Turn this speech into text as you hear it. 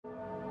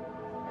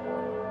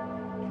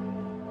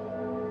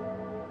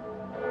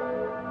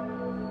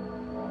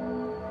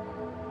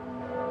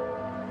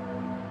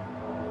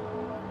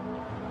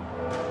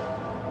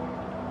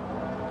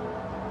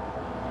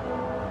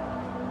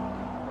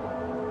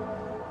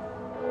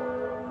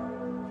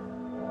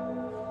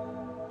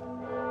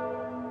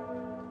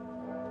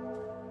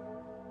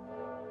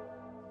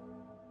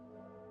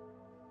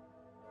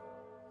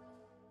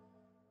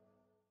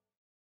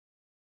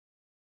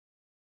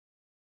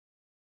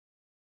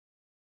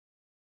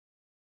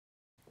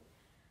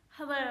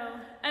Hello,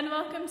 and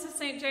welcome to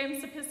St.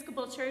 James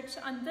Episcopal Church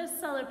on this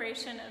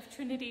celebration of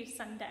Trinity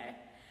Sunday.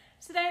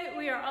 Today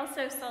we are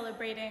also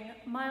celebrating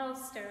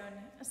Milestone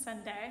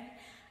Sunday,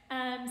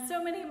 and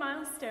so many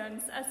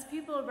milestones as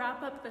people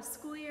wrap up the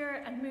school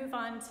year and move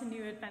on to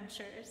new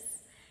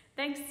adventures.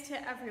 Thanks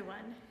to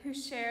everyone who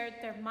shared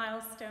their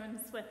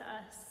milestones with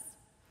us.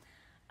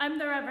 I'm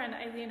the Reverend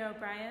Eileen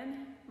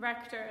O'Brien,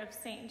 Rector of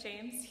St.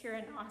 James here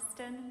in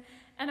Austin,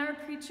 and our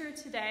preacher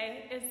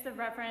today is the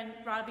Reverend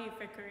Robbie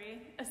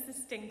Vickery,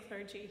 assisting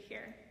clergy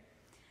here.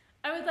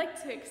 I would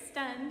like to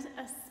extend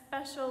a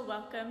special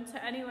welcome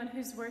to anyone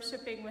who's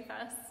worshiping with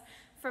us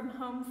from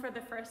home for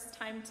the first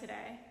time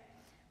today.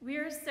 We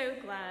are so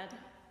glad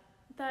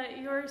that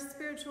your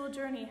spiritual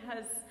journey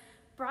has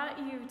brought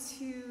you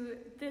to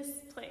this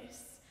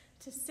place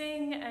to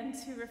sing and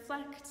to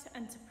reflect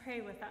and to pray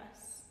with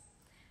us.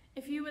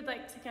 If you would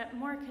like to get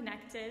more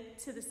connected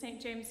to the St.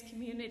 James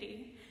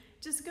community,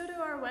 just go to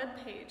our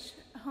webpage,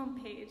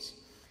 homepage,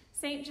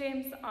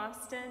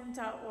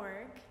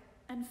 stjamesaustin.org,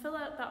 and fill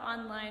out the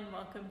online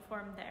welcome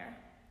form there.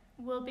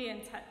 We'll be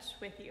in touch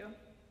with you.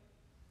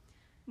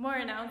 More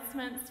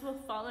announcements will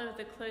follow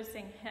the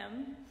closing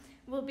hymn.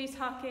 We'll be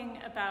talking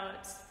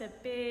about the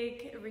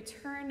big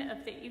return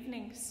of the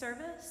evening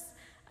service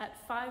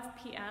at 5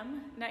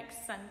 p.m.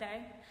 next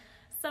Sunday,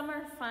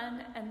 summer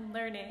fun and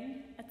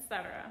learning,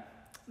 etc.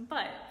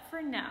 But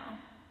for now,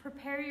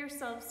 prepare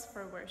yourselves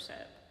for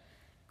worship.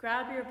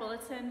 Grab your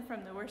bulletin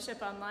from the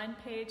Worship Online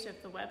page of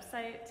the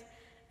website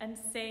and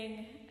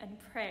sing and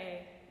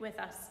pray with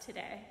us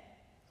today.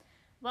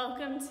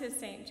 Welcome to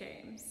St.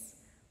 James.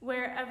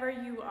 Wherever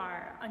you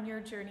are on your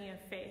journey of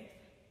faith,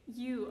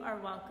 you are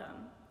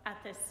welcome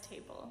at this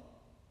table.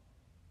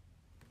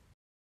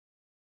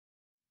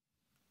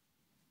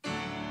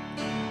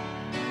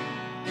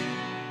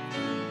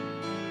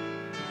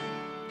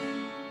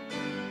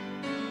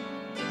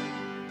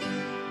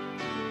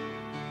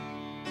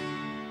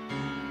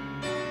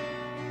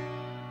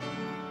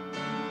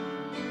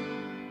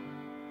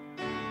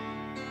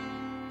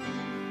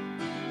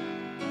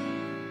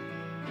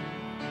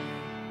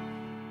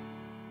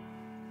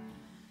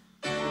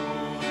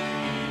 Holy,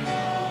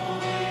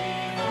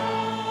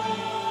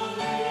 holy,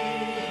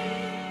 holy.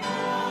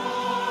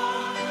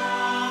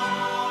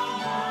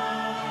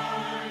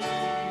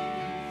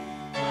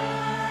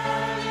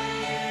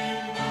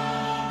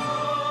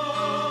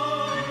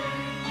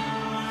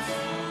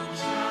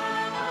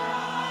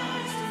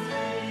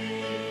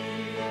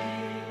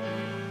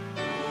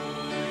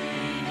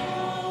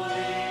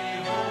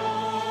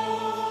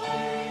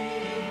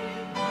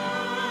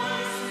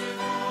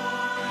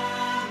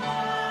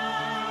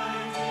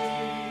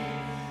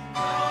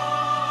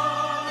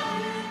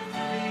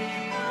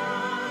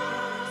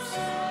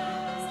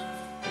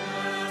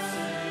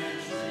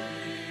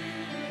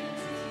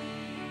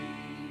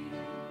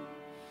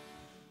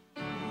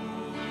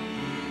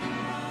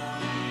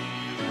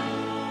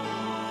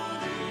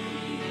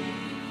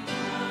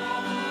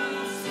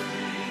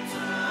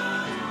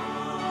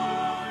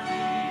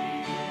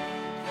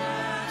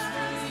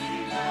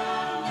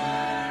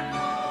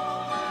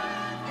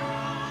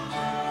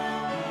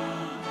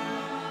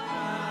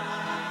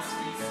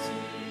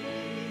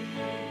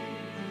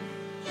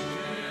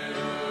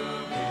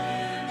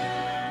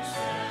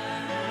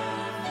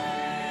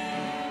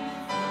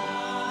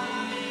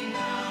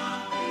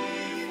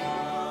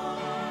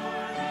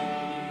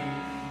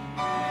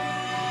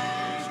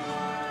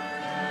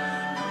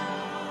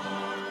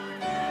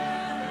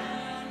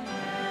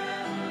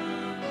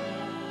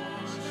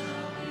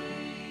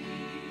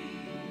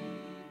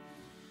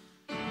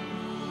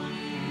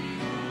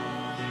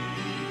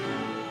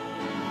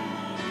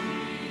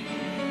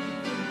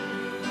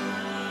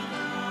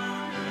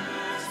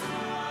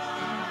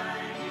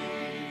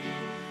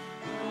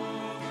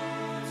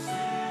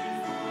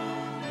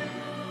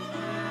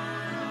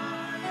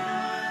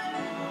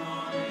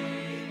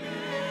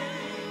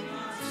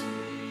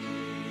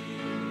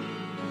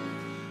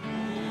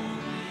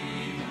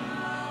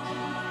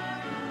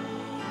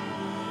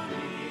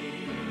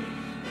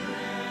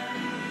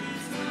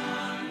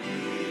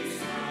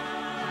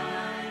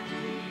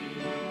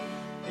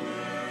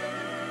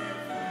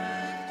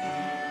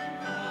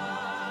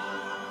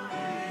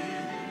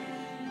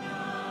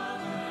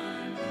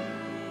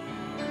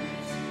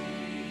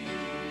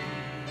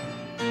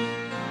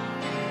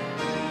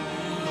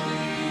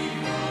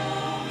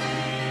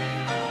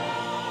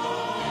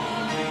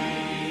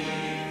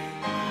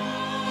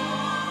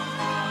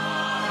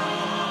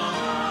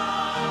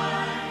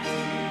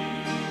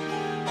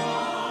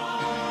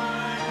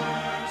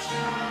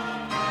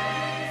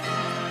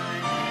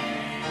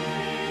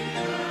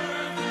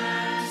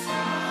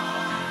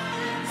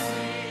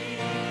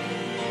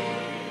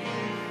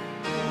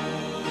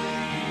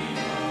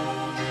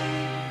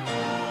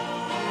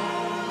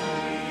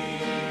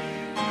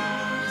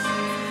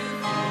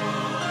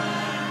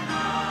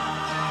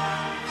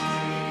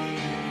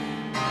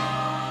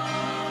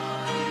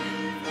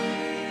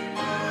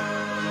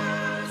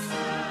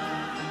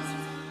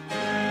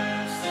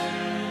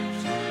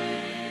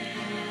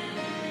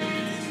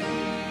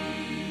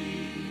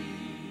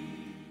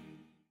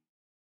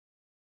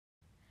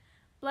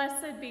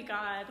 blessed be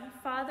God,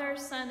 Father,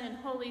 Son, and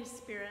Holy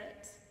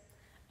Spirit,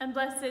 and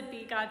blessed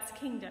be God's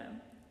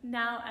kingdom,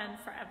 now and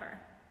forever.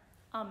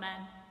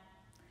 Amen.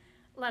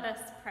 Let us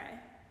pray.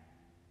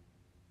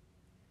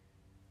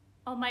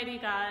 Almighty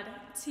God,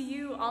 to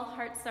you all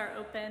hearts are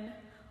open,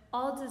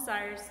 all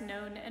desires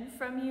known, and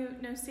from you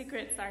no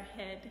secrets are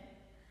hid.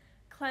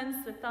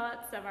 Cleanse the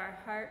thoughts of our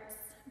hearts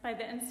by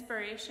the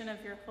inspiration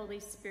of your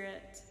Holy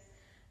Spirit,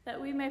 that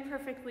we may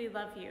perfectly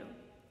love you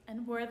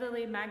and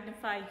worthily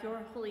magnify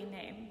your holy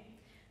name,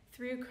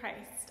 through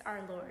Christ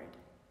our Lord.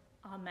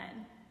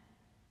 Amen.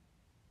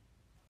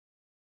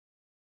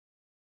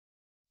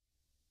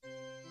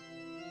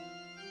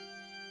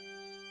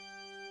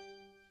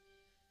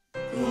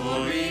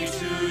 Glory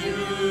to you,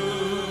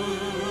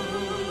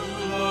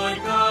 Lord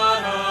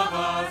God of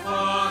our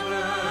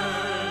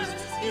fathers.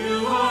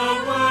 You are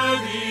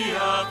worthy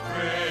of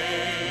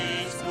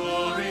praise.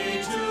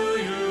 Glory to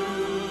you.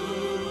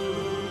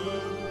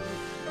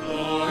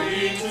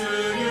 Glory to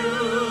you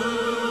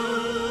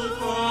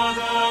for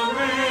the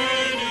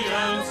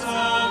radiance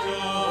of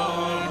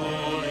your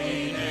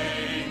holy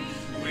name.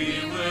 We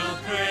will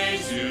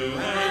praise you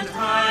and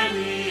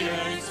highly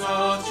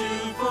exalt you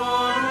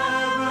forever.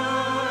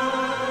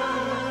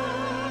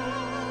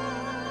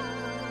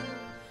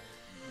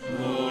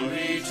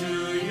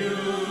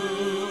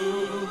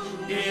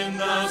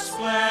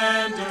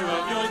 Splendor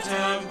of your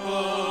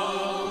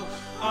temple,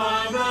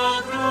 on the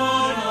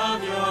throne of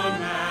your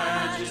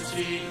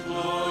majesty,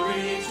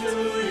 glory to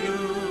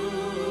you.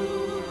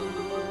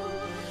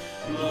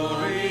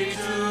 Glory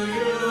to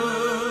you,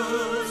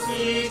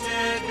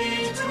 seated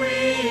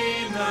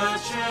between the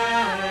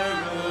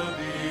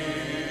cherubim.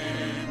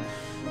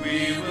 We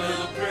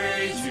will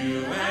praise you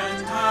and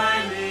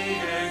highly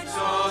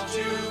exalt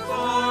you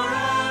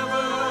forever.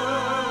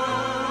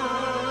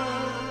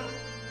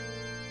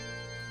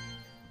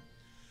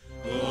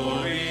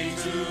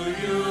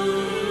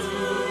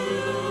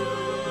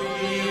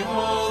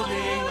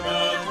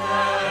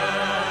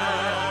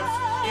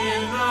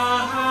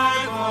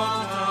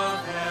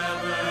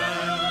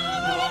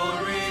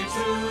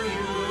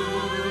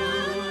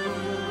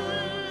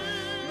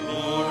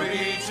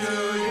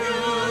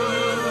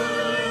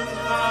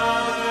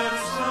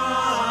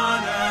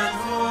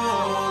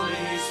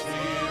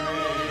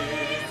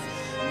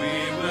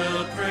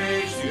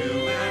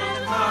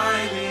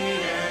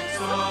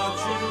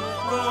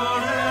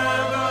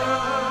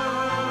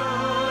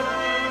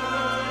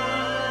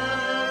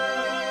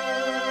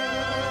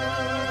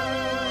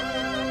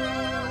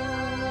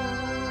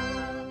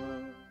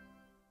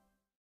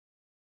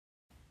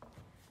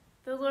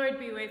 The Lord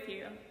be with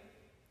you.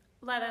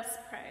 Let us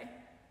pray.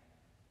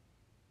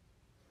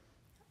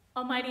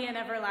 Almighty and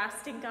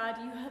everlasting God,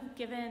 you have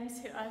given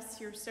to us,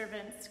 your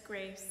servants,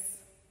 grace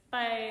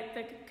by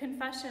the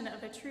confession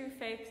of a true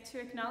faith to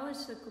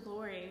acknowledge the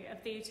glory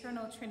of the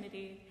eternal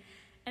Trinity,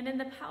 and in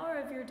the power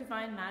of your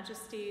divine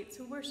majesty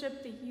to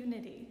worship the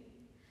unity.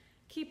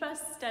 Keep us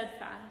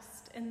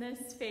steadfast in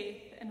this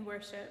faith and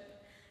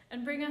worship,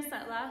 and bring us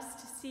at last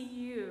to see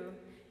you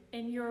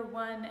in your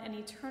one and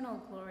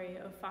eternal glory,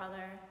 O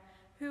Father,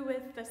 who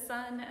with the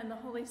Son and the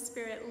Holy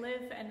Spirit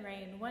live and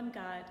reign, one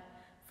God,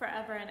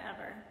 forever and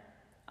ever.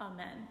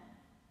 Amen.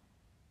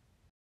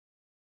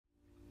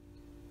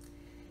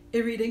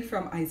 A reading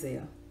from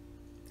Isaiah.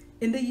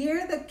 In the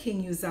year that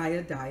King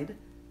Uzziah died,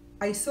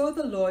 I saw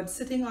the Lord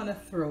sitting on a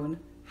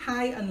throne,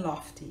 high and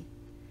lofty,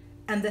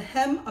 and the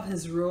hem of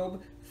his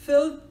robe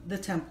filled the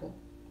temple.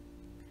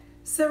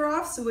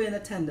 Seraphs were in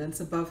attendance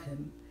above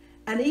him,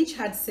 and each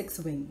had 6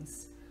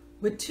 wings.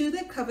 With 2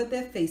 they covered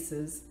their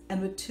faces,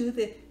 and with 2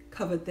 they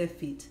covered their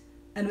feet,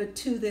 and with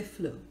 2 they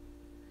flew.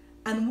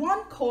 And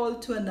one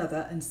called to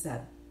another and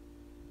said,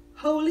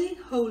 Holy,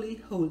 holy,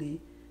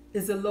 holy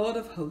is the Lord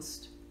of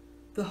hosts.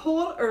 The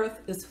whole earth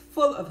is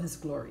full of his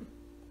glory.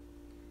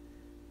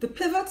 The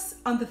pivots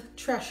on the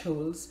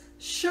thresholds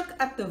shook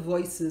at the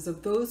voices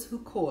of those who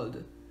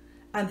called,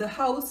 and the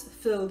house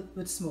filled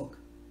with smoke.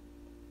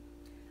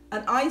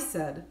 And I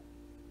said,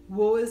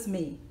 Woe is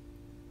me,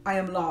 I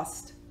am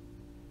lost,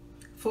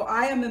 for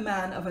I am a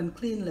man of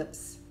unclean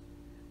lips,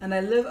 and I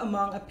live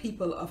among a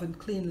people of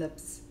unclean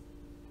lips.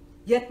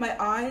 Yet my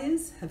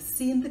eyes have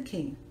seen the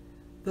King,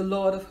 the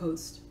Lord of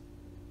hosts.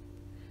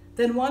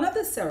 Then one of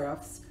the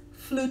seraphs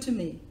flew to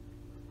me,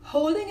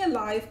 holding a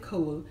live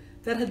coal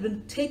that had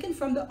been taken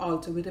from the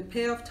altar with a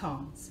pair of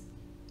tongs.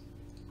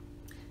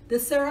 The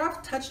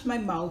seraph touched my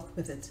mouth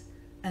with it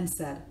and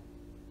said,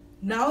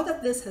 Now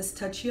that this has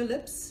touched your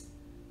lips,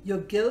 your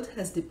guilt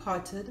has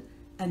departed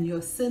and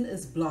your sin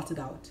is blotted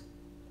out.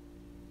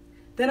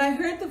 Then I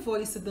heard the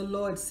voice of the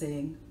Lord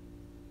saying,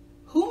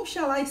 Whom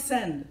shall I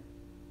send,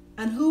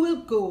 and who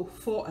will go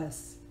for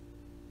us?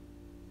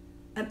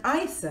 And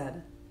I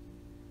said,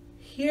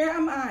 Here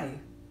am I,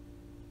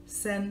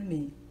 send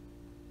me.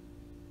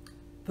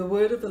 The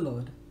word of the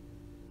Lord.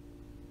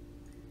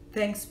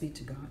 Thanks be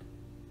to God.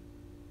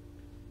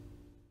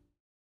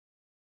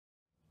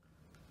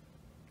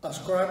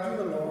 Ascribe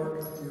to the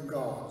Lord, you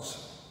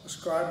gods.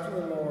 Ascribe to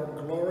the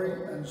Lord glory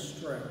and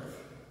strength.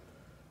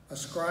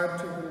 Ascribe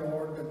to the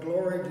Lord the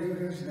glory due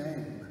his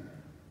name.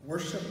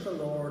 Worship the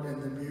Lord in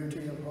the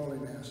beauty of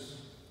holiness.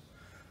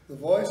 The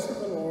voice of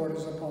the Lord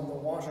is upon the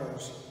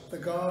waters. The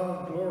God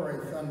of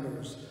glory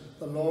thunders.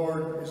 The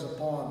Lord is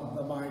upon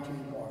the mighty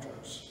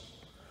waters.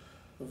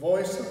 The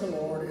voice of the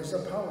Lord is a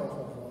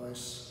powerful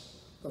voice.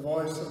 The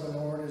voice of the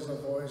Lord is a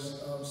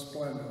voice of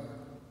splendor.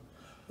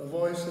 The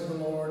voice of the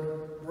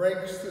Lord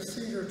breaks the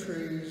cedar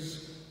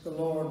trees. The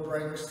Lord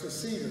breaks the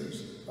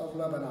cedars of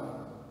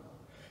Lebanon.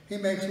 He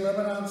makes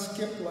Lebanon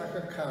skip like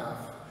a calf,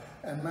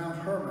 and Mount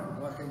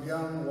Hermon like a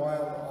young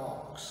wild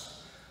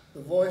ox.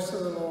 The voice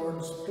of the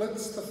Lord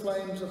splits the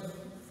flames of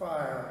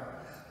fire.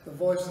 The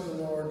voice of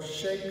the Lord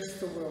shakes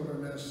the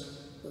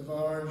wilderness. The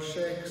Lord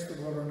shakes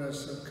the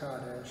wilderness of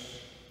Kadesh.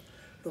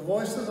 The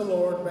voice of the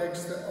Lord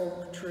makes the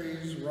oak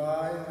trees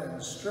writhe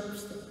and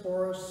strips the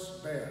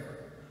forests bare.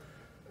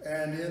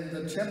 And in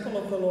the temple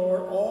of the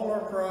Lord all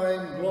are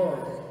crying,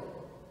 glory.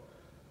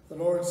 The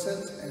Lord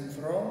sits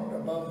enthroned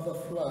above the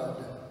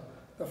flood.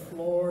 The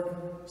Lord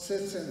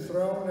sits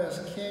enthroned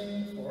as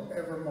king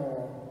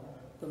forevermore.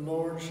 The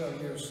Lord shall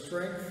give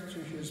strength to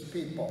his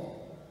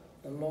people.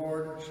 The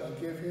Lord shall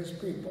give his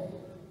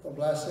people the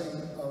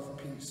blessing of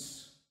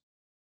peace.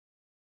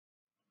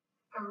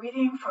 A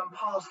reading from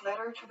Paul's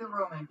letter to the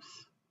Romans.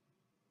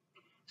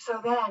 So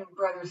then,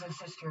 brothers and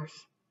sisters,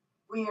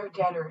 we are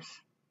debtors,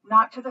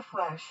 not to the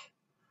flesh,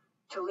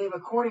 to live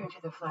according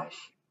to the flesh.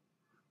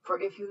 For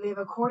if you live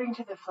according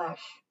to the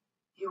flesh,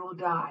 you will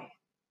die.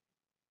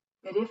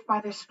 But if by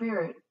the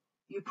Spirit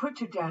you put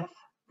to death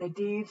the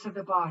deeds of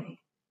the body,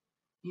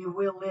 you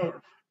will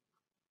live.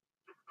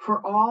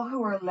 For all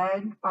who are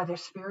led by the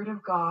Spirit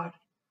of God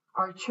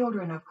are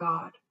children of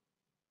God.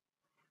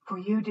 For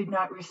you did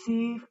not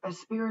receive a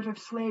spirit of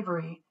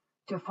slavery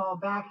to fall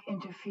back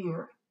into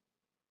fear,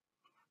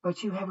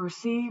 but you have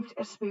received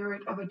a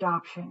spirit of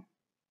adoption.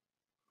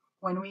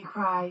 When we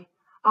cry,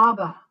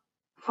 Abba,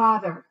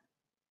 Father,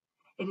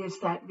 it is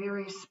that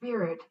very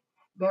Spirit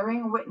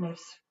bearing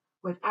witness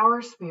with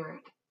our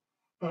spirit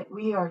that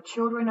we are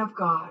children of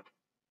God,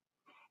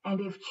 and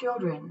if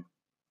children,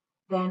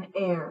 then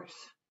heirs,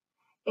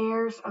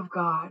 heirs of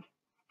God,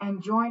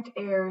 and joint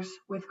heirs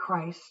with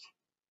Christ,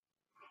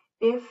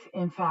 if,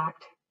 in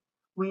fact,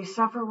 we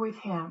suffer with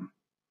him,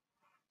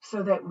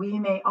 so that we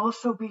may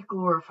also be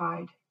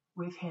glorified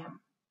with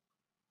him.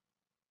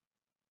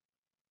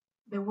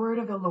 The word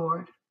of the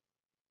Lord.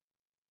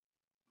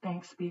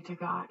 Thanks be to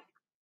God.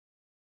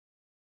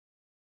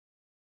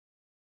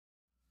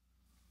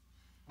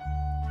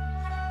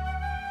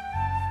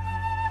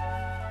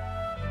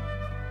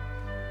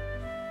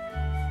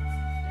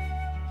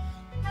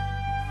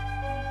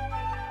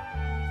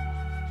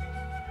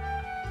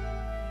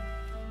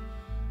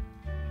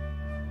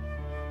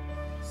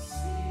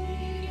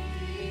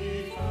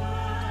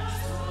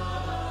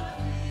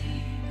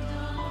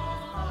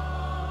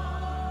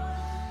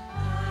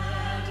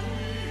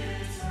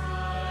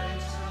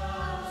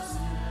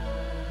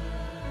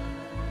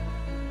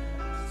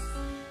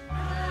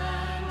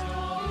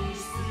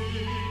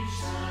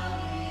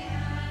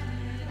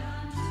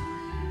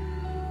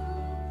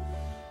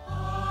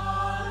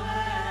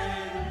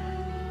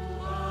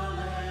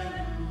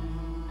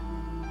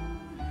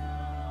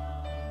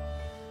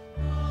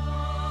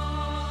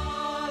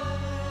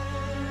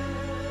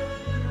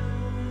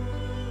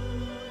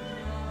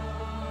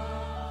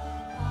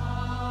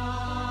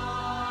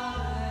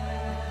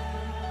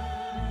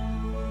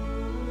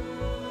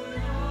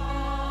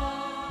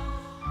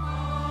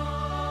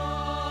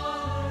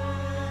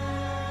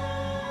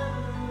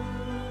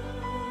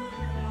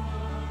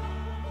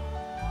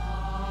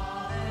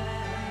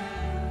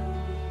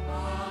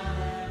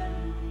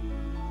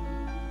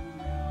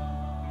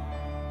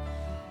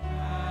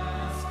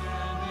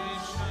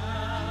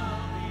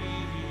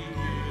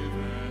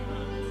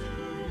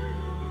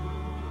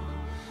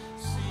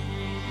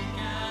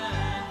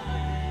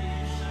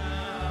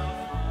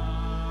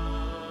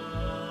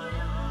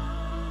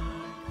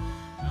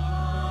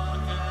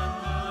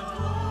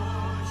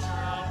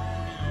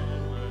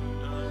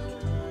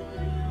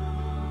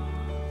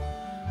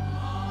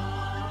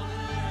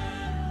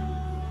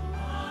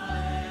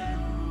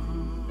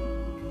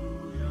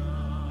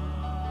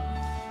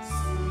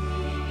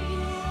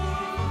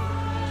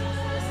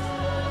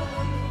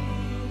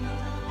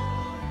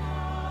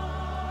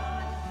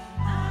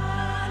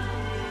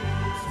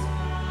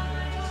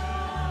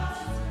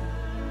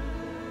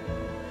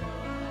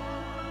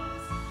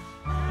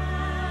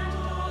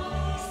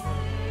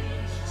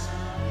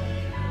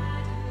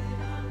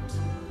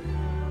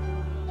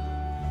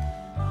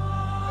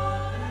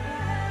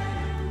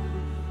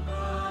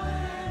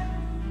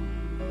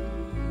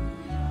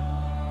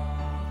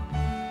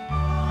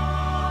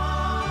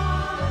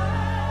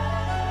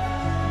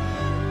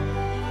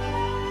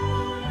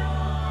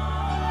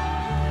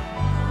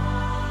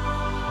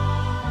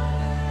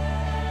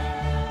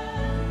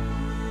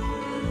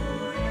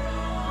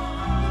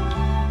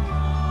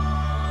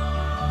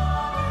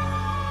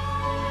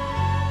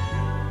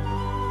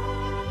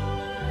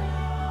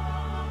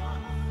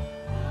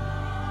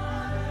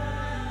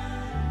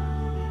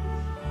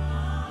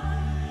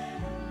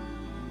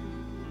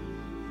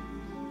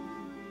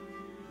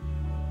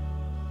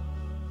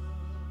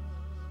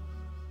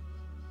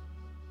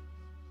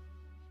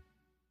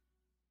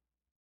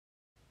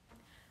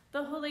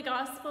 The Holy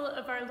Gospel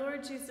of our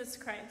Lord Jesus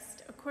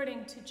Christ,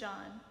 according to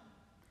John.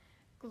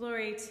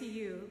 Glory to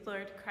you,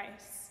 Lord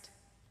Christ.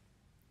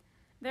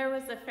 There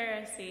was a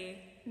Pharisee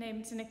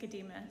named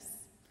Nicodemus,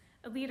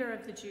 a leader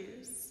of the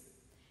Jews.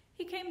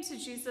 He came to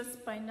Jesus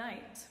by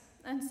night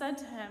and said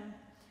to him,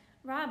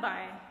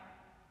 "Rabbi,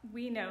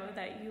 we know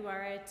that you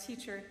are a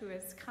teacher who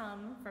has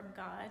come from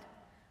God,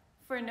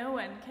 for no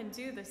one can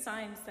do the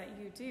signs that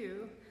you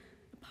do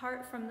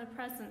apart from the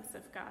presence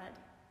of God."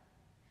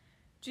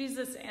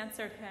 Jesus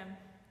answered him,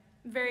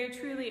 "Very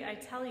truly I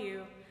tell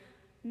you,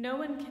 no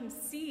one can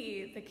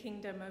see the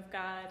kingdom of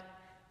God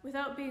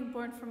without being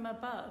born from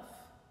above."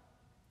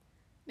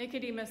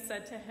 Nicodemus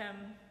said to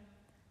him,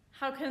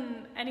 "How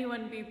can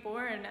anyone be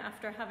born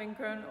after having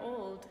grown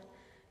old?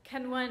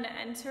 Can one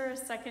enter a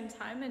second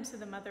time into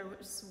the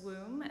mother's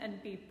womb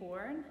and be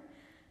born?"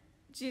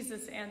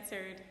 Jesus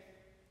answered,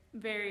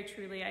 "Very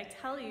truly I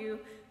tell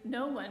you,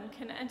 no one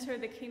can enter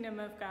the kingdom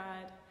of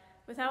God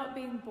without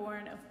being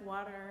born of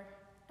water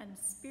and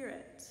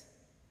spirit.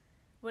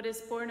 What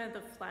is born of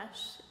the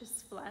flesh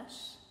is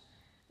flesh,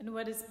 and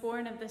what is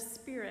born of the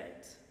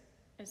Spirit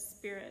is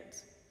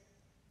spirit.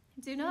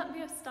 Do not be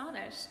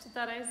astonished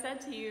that I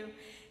said to you,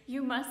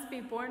 you must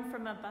be born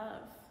from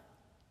above.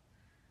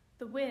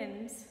 The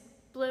wind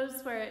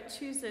blows where it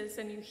chooses,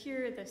 and you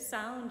hear the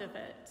sound of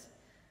it,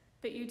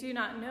 but you do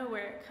not know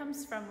where it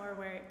comes from or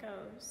where it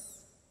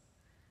goes.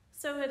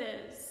 So it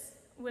is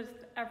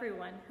with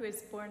everyone who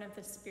is born of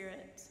the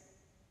Spirit."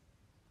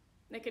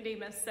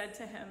 Nicodemus said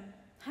to him,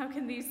 "How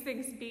can these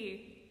things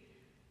be?"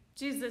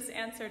 Jesus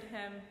answered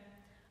him,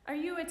 "Are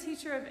you a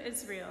teacher of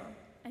Israel,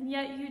 and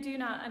yet you do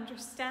not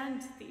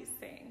understand these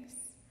things?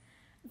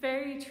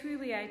 Very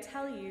truly I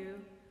tell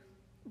you,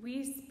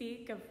 we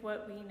speak of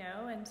what we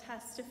know and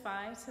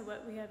testify to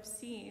what we have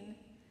seen,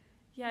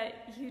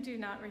 yet you do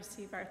not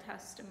receive our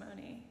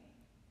testimony.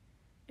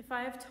 If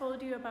I have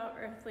told you about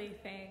earthly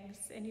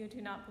things and you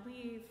do not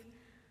believe,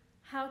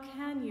 how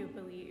can you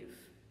believe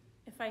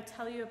if I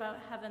tell you about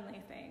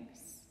heavenly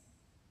things?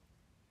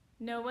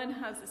 No one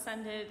has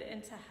ascended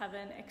into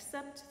heaven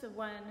except the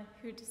one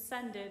who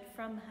descended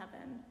from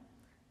heaven,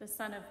 the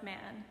Son of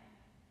Man.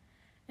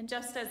 And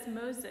just as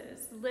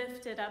Moses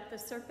lifted up the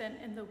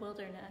serpent in the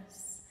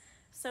wilderness,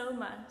 so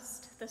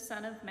must the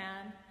Son of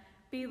Man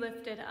be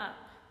lifted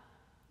up,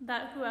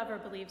 that whoever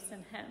believes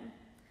in him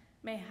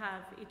may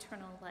have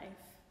eternal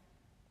life.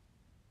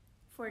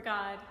 For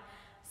God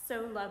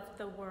so loved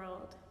the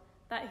world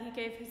that he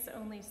gave his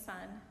only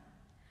Son,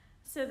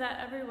 so that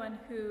everyone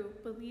who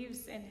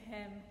believes in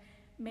him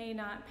may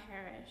not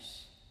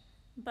perish,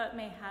 but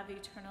may have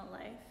eternal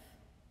life.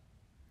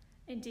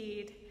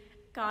 Indeed,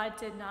 God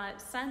did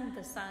not send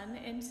the Son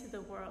into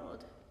the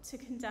world to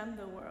condemn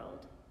the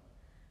world,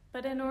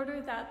 but in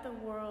order that the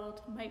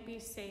world might be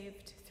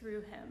saved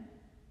through him."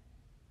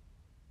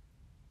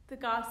 The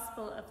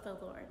Gospel of the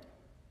Lord.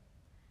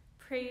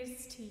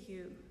 Praise to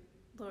you,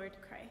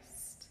 Lord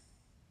Christ.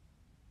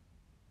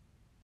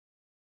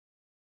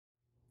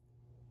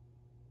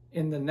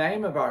 In the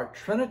name of our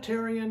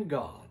Trinitarian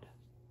God,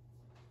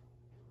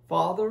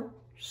 Father,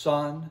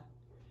 Son,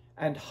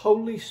 and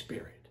Holy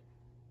Spirit.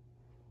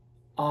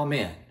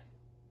 Amen.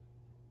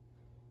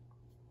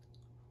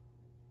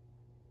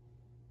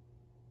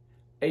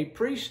 A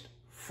priest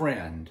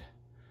friend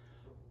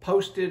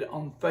posted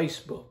on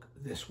Facebook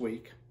this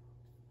week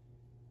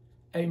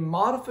a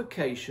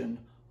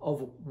modification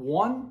of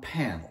one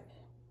panel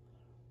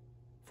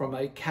from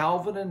a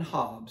Calvin and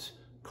Hobbes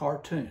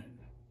cartoon.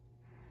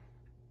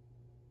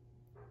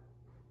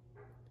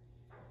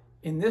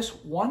 In this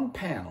one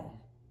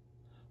panel,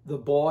 the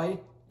boy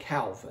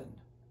Calvin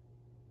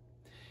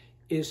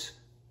is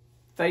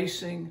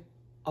facing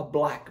a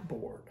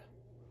blackboard.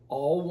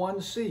 All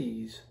one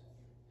sees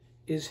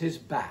is his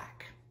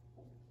back.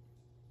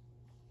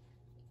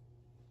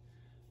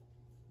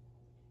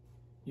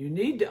 You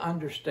need to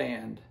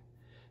understand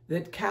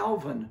that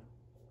Calvin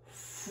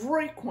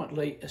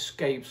frequently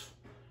escapes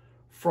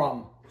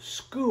from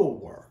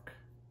schoolwork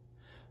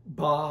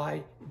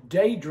by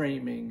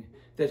daydreaming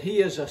that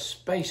he is a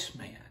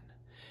spaceman,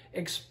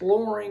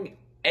 exploring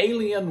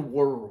alien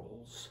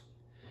worlds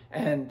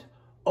and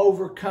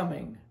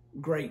overcoming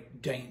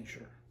great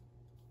danger.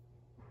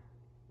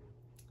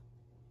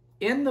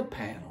 In the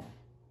panel,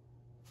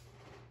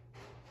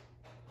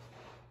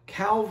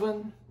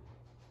 Calvin,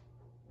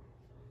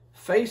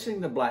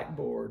 facing the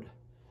blackboard,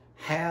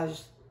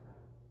 has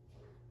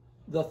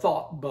the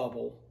thought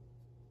bubble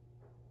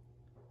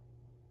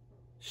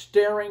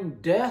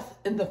staring death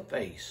in the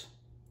face.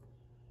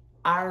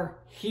 Our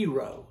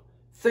hero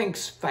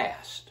thinks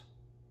fast.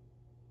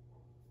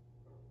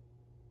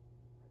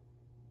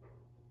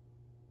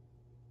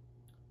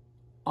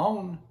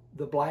 On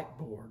the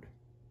blackboard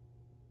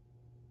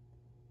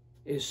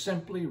is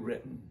simply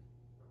written,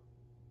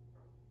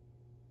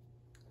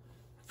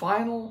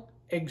 "Final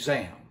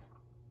exam,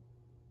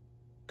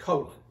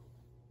 colon.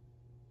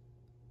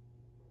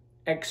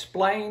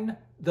 Explain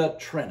the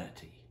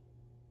Trinity."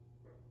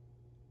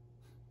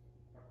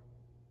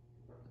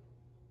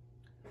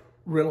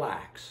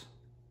 Relax.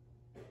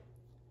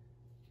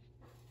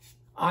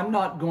 I'm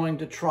not going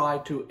to try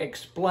to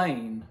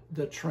explain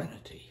the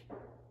Trinity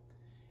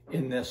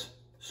in this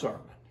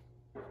sermon,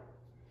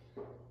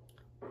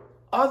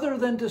 other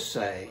than to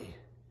say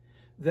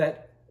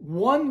that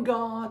one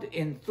God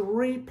in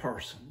three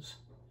persons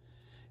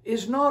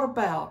is not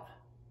about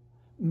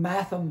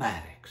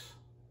mathematics,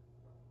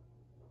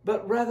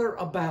 but rather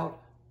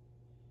about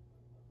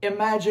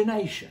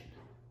imagination.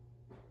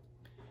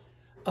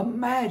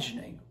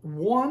 Imagining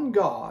one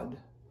God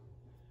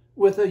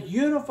with a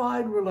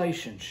unified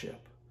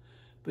relationship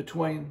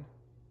between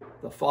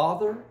the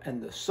Father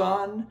and the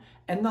Son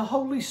and the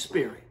Holy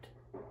Spirit.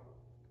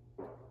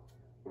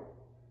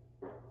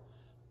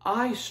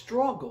 I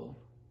struggle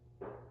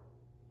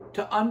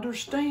to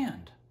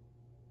understand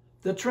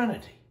the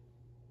Trinity.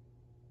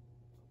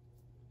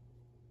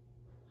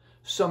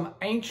 Some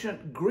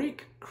ancient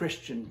Greek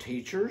Christian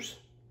teachers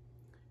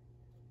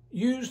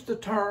used the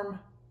term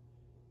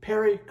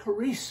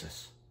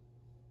perichoresis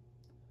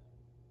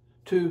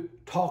to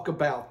talk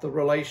about the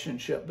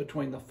relationship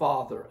between the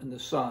Father and the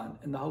Son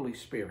and the Holy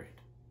Spirit.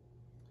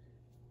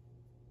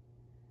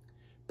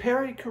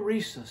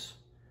 Perichoresis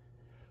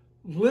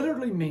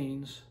literally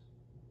means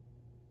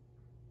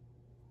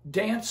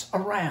dance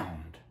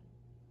around.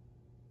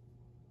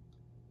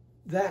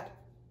 That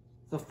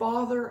the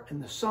Father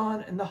and the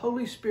Son and the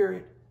Holy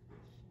Spirit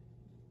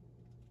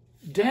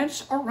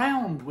dance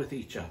around with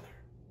each other.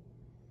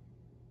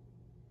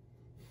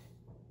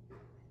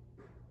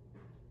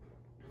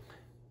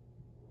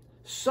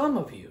 Some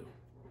of you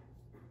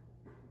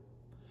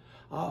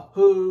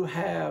who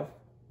have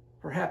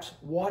perhaps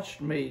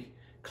watched me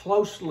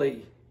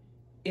closely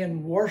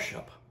in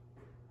worship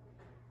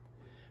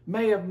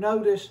may have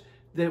noticed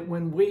that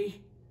when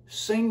we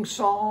sing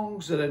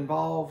songs that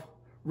involve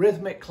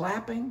rhythmic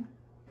clapping,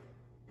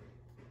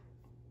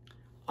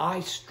 I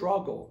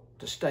struggle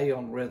to stay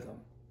on rhythm.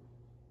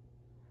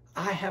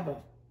 I have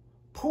a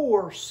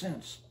poor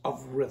sense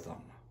of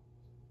rhythm.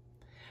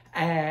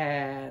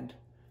 And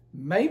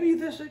maybe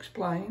this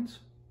explains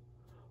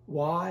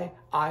why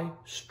I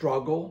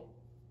struggle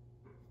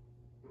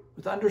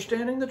with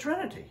understanding the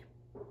Trinity.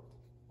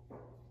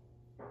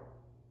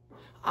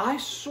 I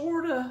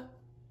sort of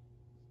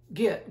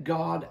get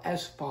God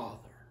as Father.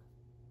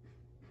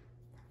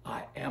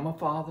 I am a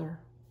father.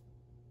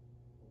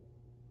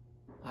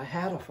 I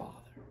had a father.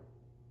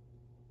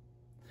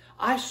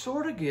 I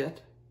sort of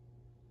get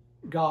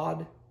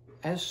God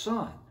as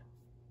Son.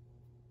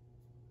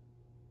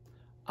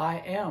 I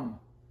am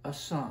a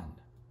son.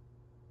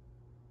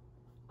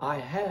 I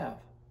have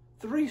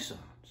 3 sons.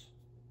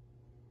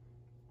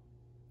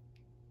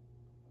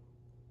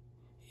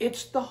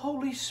 It's the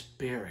Holy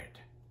Spirit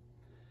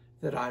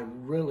that I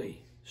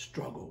really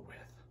struggle with.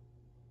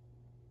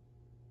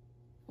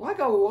 Like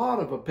a lot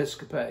of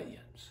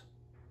Episcopalians.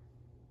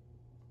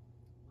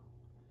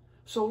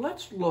 So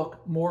let's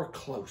look more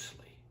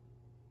closely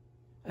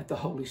at the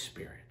Holy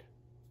Spirit.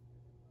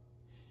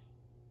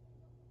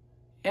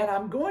 And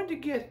I'm going to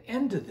get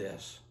into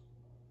this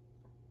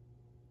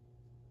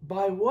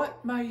by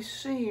what may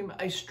seem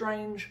a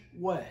strange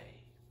way.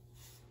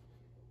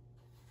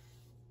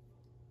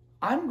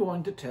 I'm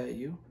going to tell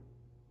you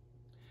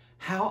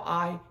how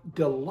I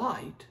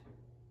delight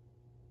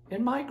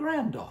in my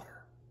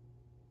granddaughter.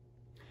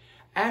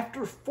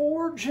 After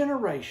 4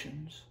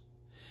 generations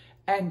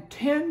and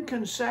 10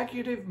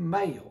 consecutive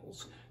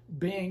males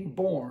being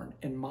born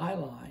in my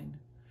line,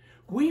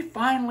 we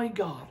finally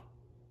got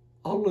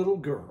a little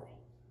girl.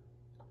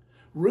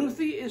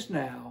 Ruthie is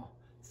now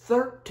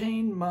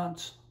 13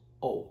 months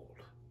old,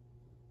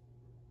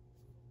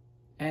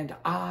 and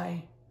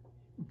I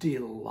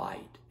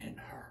delight in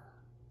her.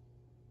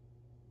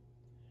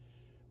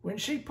 When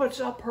she puts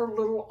up her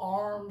little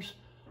arms,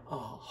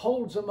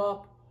 holds them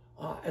up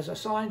as a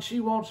sign she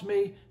wants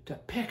me to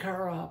pick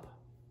her up,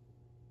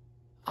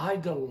 I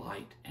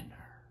delight in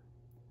her.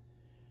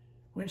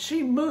 When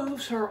she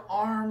moves her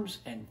arms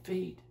and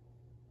feet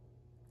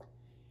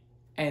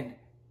and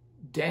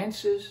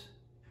dances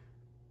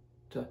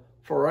to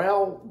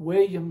Pharrell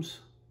Williams'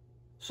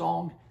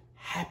 song,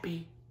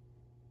 Happy,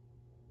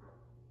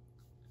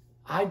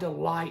 I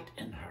delight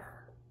in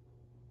her.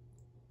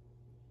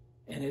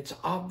 And it's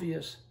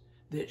obvious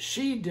that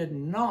she did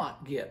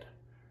not get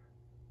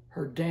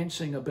her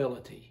dancing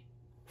ability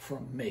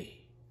from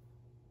me.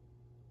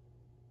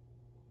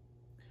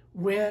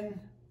 When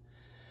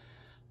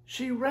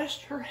she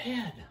rests her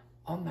head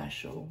on my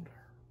shoulder,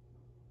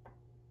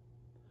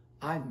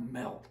 I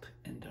melt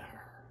into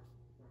her.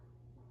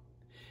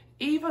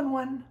 Even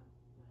when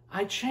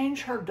I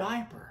change her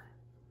diaper,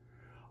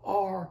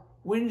 or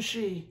when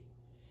she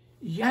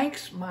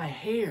yanks my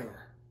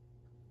hair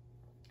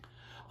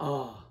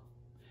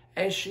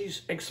as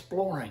she's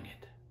exploring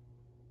it,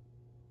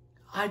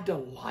 I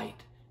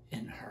delight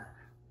in her.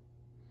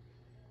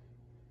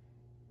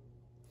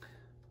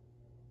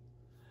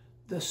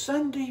 The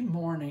Sunday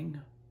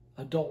morning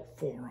adult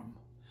forum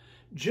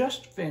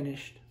just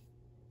finished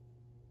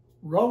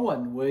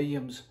Rowan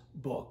Williams'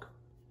 book,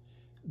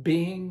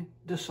 Being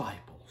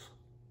Disciples.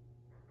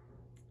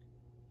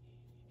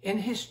 In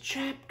his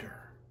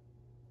chapter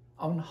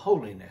on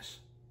holiness.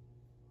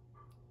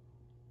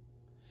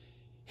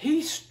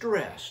 He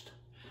stressed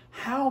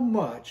how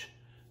much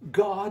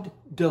God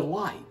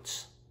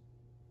delights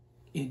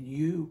in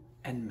you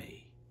and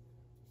me.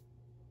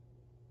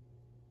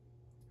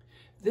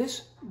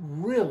 This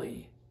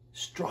really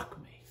struck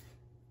me.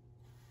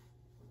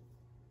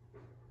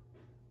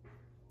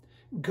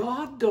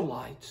 God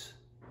delights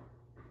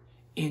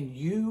in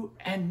you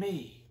and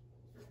me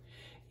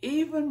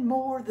even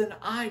more than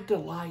I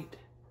delight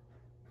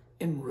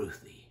in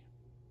Ruthie.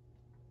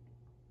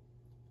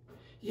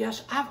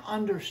 Yes, I've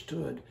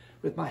understood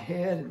with my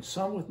head and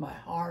some with my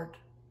heart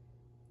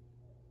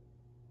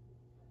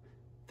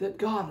that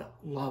God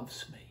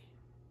loves me.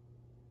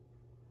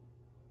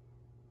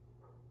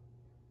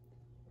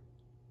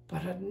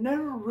 But I've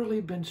never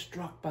really been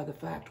struck by the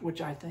fact, which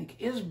I think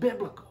is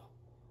biblical,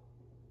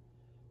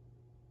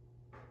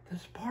 that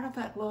as part of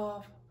that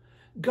love,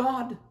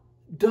 God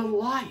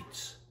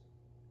delights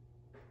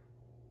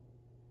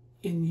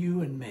in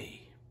you and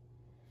me.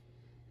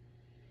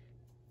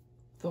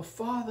 The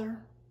Father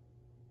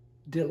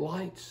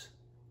delights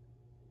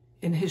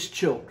in his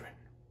children.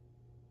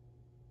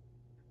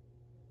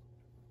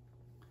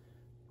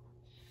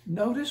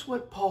 Notice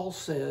what Paul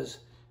says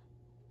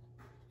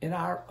in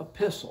our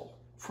epistle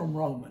from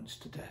Romans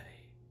today.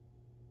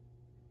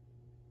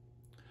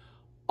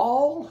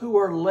 All who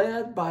are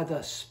led by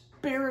the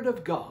Spirit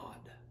of God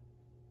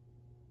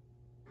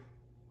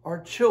are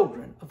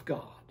children of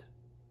God.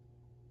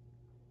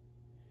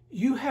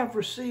 You have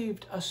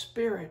received a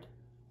spirit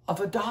of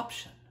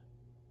adoption.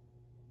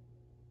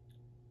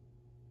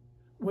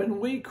 When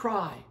we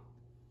cry,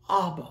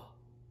 Abba,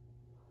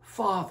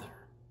 Father,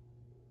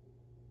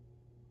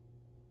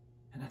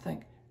 and I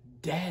think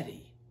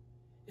Daddy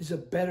is a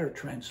better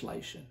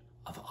translation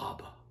of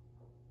Abba.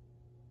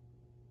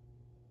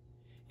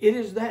 It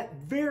is that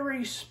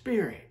very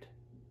Spirit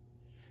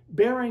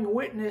bearing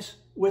witness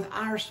with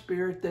our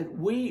spirit that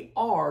we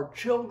are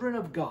children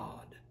of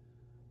God.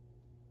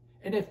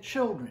 And if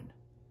children,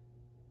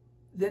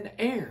 then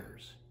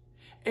heirs,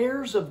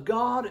 heirs of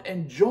God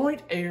and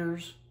joint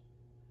heirs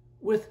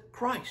with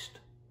Christ,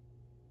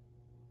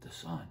 the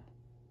Son.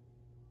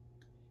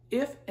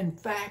 If, in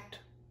fact,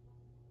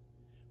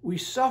 we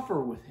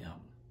suffer with him,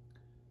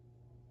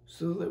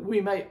 so that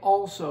we may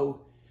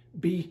also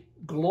be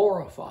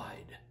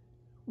glorified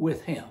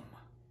with him.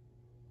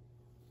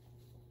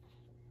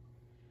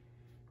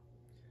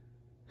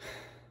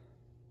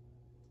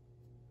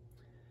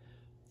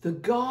 The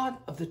God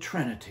of the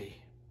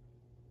Trinity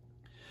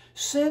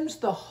sends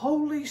the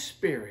Holy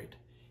Spirit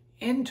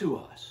into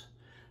us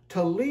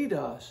to lead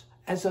us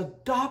as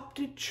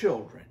adopted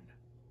children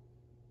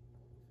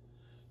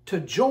to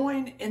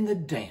join in the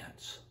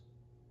dance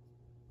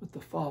with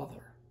the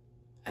Father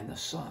and the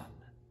Son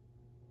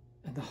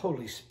and the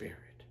Holy Spirit.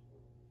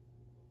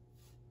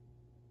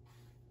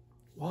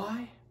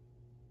 Why?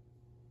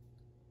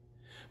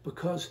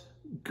 Because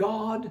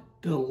God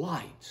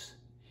delights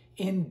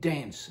in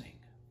dancing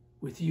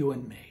with you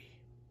and me.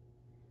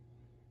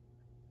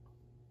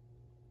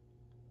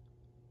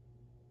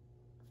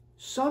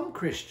 Some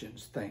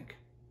Christians think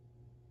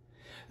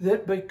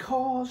that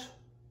because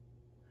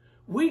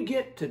we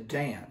get to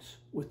dance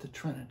with the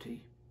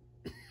Trinity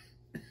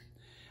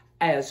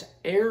as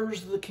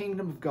heirs of the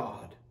kingdom of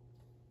God,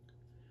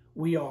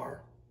 we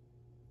are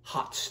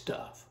hot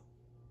stuff,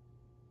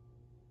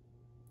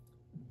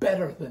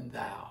 better than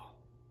thou.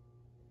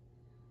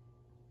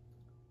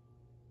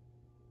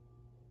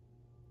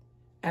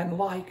 And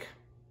like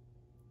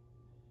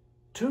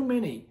too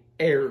many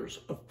heirs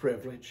of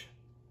privilege,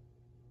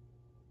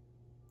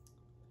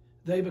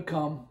 they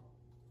become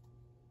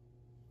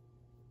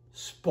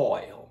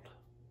spoiled.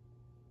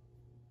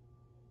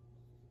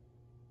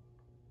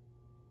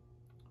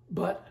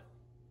 But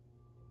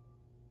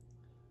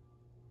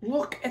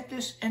look at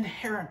this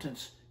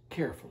inheritance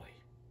carefully.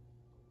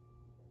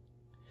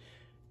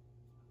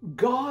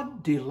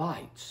 God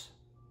delights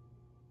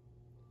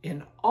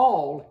in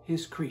all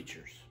his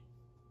creatures.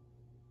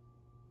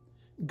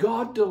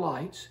 God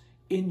delights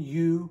in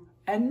you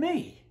and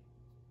me.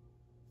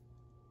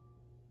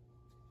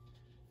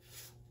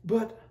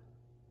 But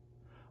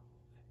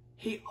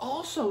he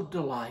also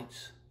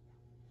delights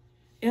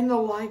in the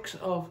likes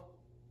of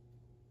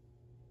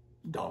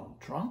Donald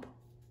Trump.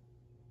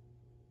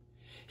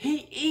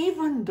 He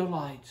even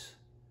delights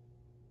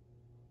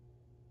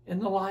in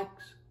the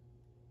likes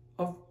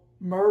of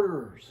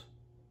murderers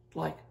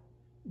like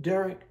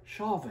Derek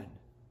Chauvin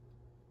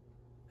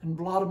and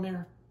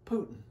Vladimir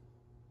Putin.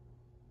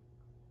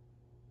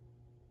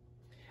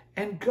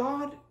 And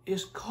God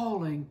is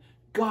calling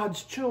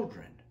God's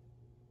children,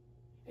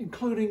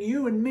 including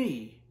you and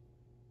me,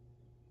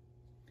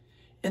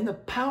 in the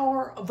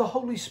power of the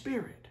Holy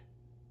Spirit,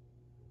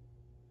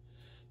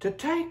 to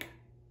take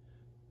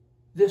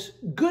this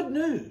good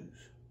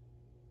news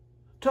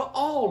to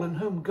all in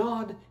whom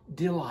God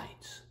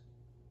delights.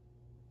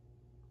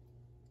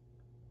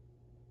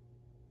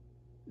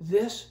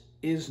 This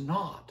is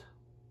not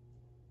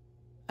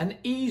an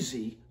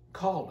easy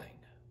calling.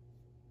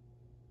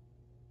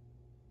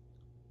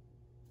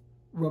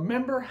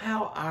 remember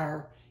how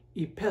our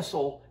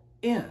epistle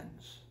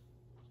ends.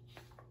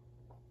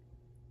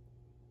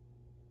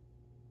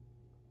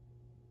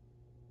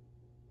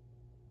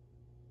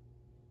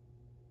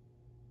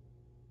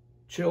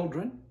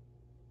 Children,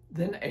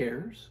 then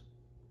heirs,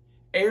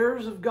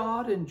 heirs of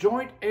God and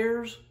joint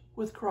heirs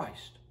with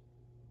Christ.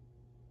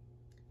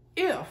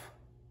 If,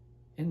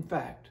 in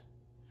fact,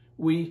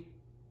 we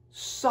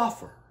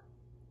suffer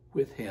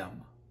with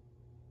him,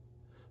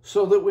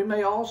 so that we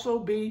may also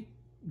be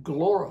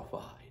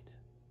glorified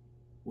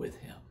with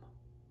him.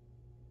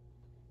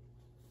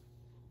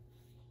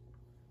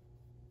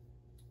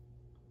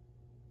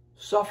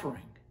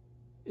 Suffering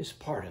is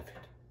part of it.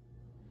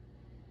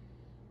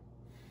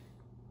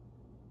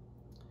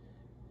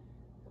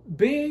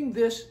 Being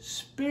this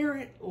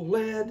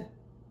Spirit-led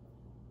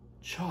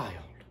child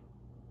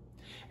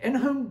in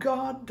whom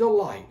God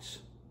delights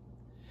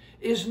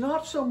is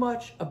not so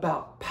much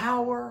about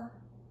power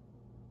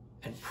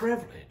and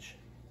privilege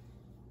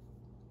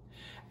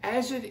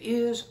as it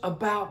is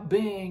about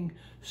being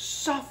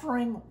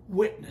suffering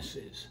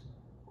witnesses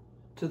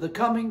to the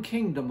coming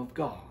kingdom of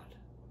God.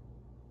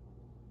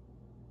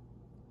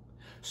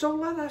 So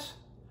let us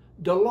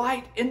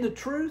delight in the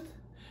truth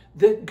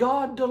that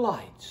God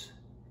delights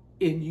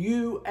in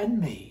you and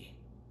me,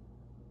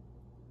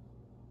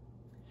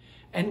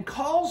 and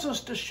calls us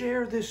to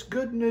share this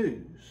good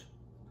news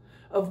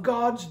of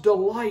God's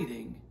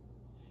delighting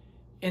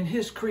in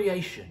his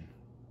creation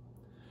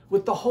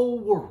with the whole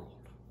world.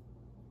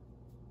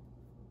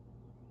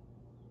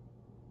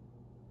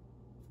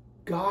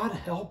 God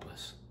help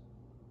us.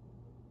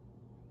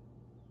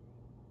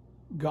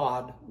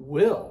 God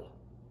will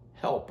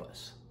help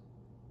us.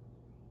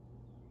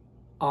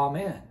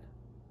 Amen.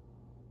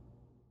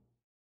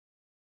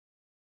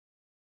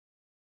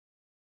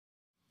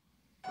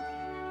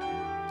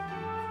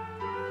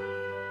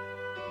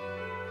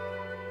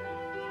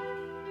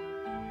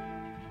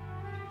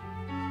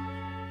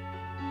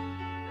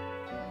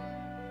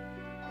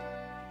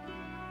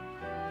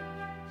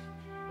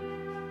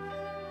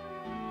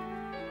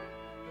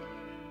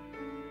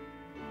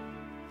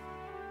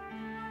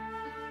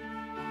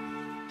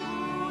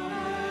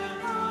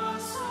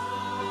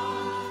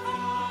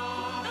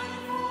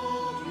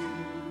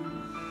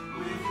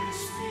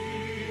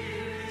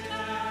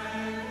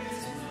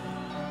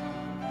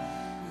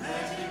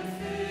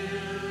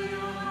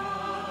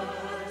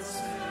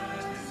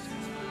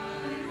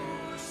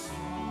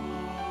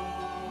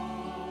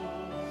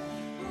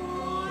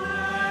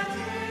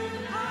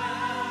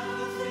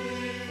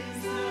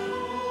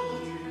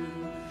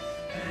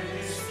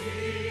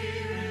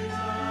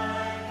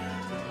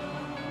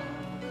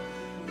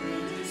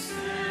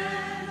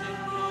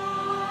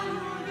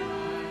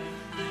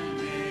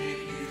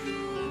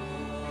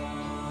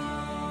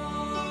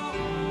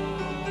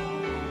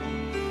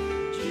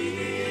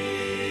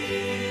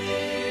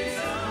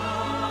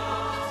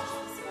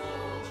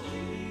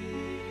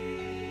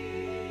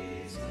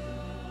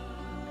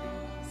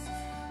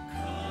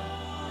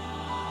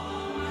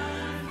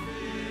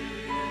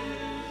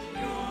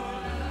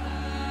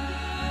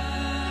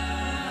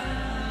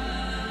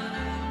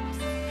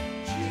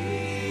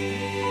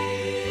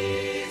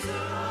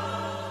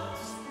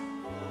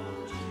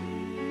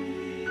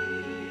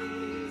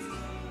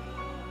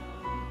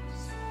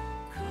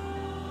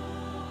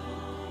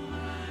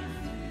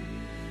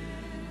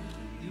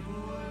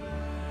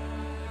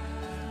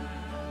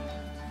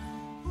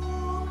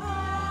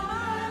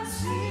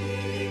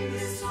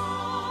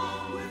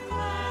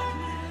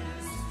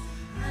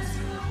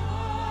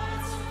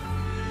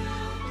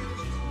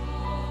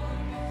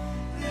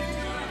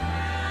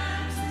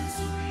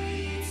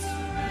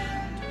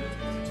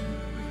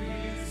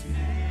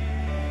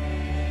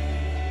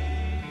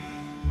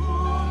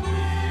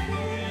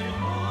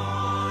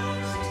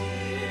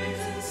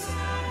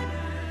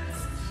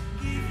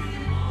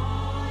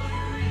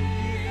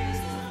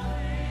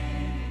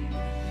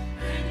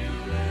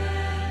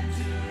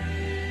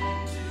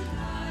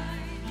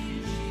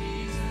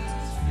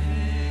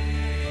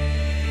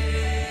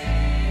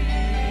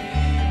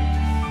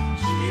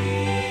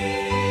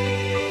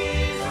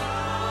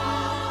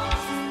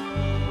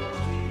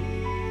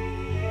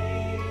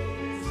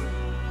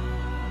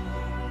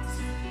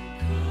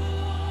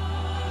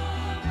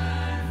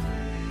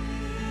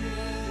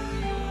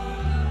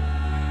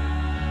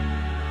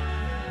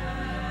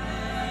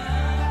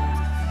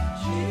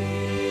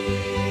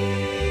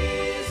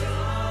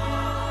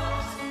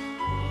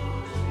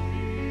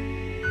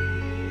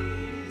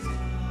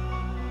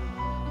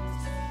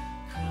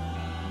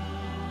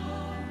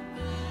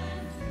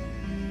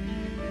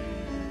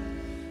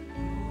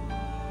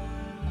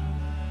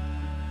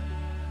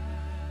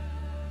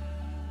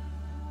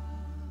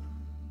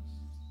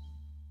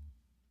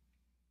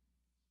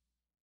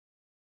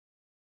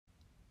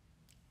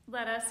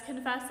 Let us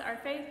confess our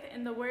faith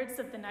in the words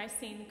of the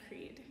Nicene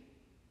Creed.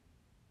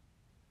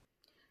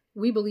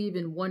 We believe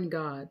in one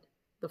God,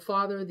 the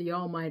Father, the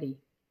Almighty,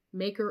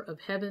 maker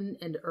of heaven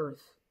and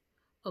earth,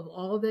 of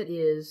all that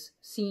is,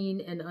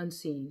 seen and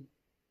unseen.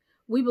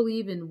 We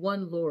believe in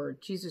one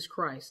Lord, Jesus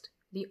Christ,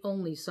 the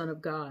only Son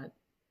of God,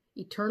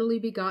 eternally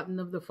begotten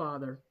of the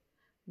Father,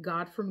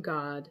 God from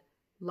God,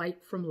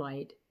 light from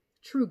light,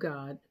 true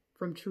God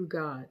from true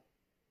God,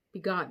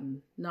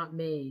 begotten, not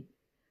made,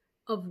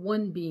 of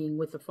one being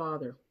with the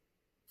Father.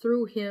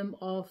 Through him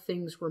all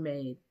things were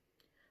made.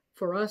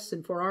 For us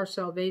and for our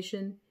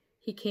salvation,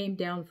 he came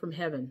down from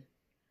heaven.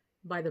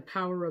 By the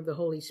power of the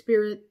Holy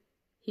Spirit,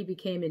 he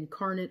became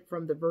incarnate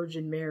from the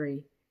Virgin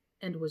Mary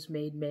and was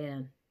made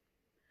man.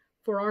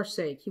 For our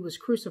sake, he was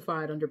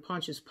crucified under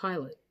Pontius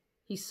Pilate.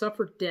 He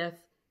suffered death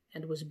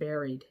and was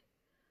buried.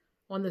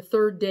 On the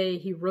third day,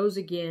 he rose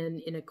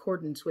again in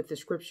accordance with the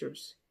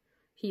Scriptures.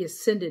 He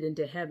ascended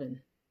into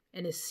heaven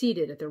and is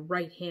seated at the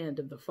right hand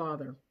of the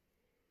Father.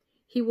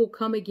 He will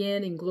come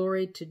again in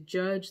glory to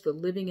judge the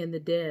living and the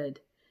dead,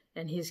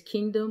 and his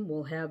kingdom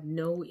will have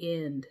no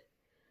end.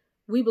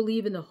 We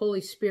believe in the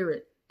Holy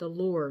Spirit, the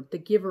Lord, the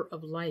giver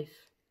of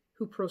life,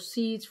 who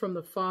proceeds from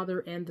the Father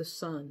and the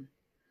Son.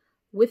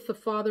 With the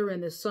Father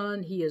and the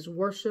Son he is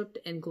worshipped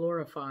and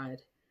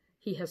glorified.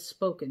 He has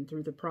spoken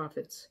through the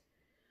prophets.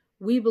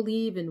 We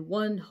believe in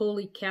one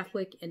holy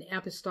Catholic and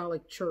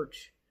Apostolic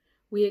Church.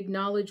 We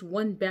acknowledge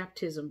one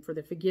baptism for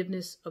the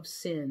forgiveness of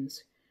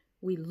sins.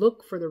 We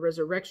look for the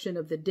resurrection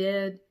of the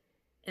dead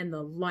and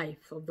the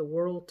life of the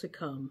world to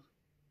come.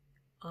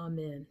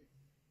 Amen.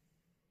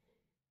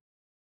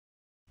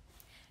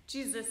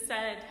 Jesus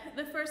said,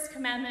 "The first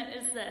commandment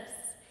is this: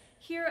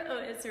 Hear,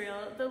 O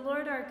Israel, the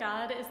Lord our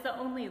God is the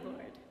only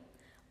Lord.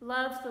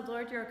 Love the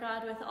Lord your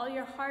God with all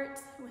your heart,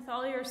 with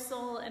all your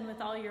soul, and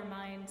with all your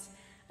mind,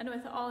 and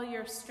with all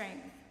your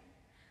strength.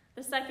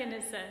 The second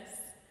is this: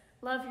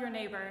 love your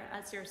neighbor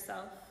as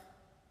yourself.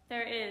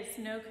 There is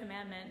no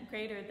commandment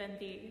greater than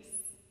these."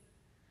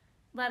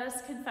 Let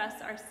us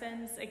confess our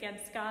sins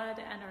against God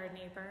and our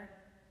neighbor.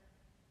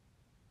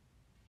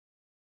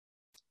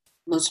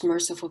 Most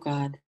merciful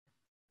God,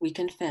 we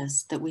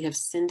confess that we have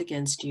sinned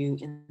against you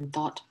in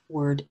thought,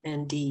 word,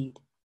 and deed,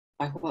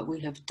 by what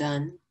we have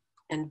done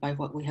and by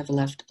what we have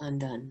left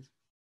undone.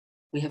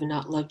 We have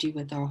not loved you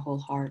with our whole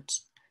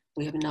hearts.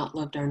 We have not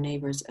loved our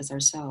neighbors as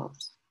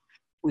ourselves.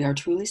 We are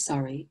truly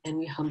sorry, and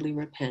we humbly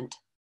repent.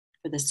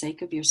 For the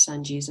sake of your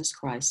Son, Jesus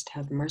Christ,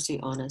 have mercy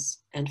on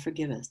us and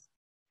forgive us,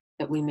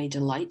 that we may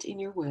delight in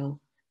your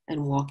will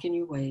and walk in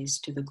your ways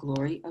to the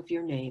glory of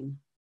your name.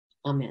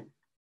 Amen.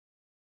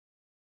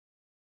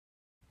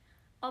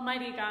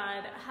 Almighty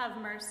God,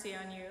 have mercy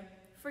on you,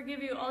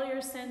 forgive you all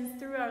your sins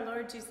through our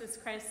Lord Jesus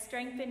Christ,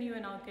 strengthen you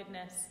in all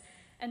goodness,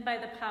 and by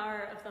the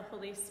power of the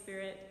Holy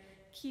Spirit,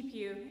 keep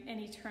you in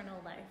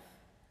eternal life.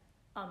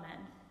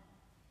 Amen.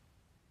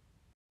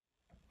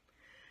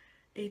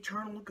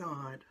 Eternal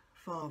God,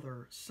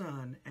 Father,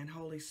 Son, and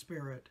Holy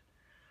Spirit,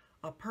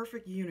 a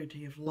perfect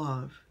unity of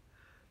love,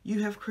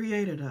 you have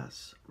created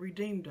us,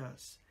 redeemed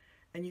us,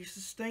 and you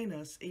sustain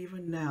us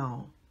even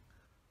now.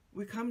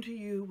 We come to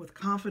you with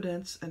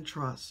confidence and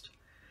trust.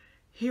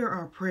 Hear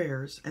our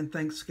prayers and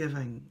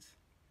thanksgivings.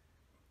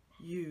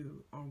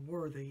 You are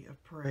worthy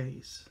of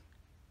praise.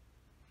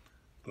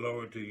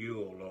 Glory to you,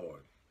 O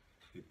Lord,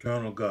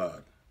 eternal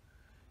God.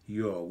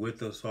 You are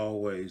with us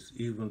always,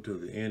 even to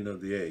the end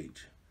of the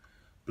age.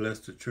 Bless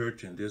the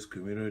church and this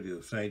community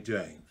of St.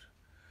 James.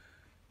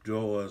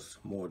 Draw us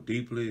more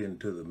deeply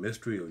into the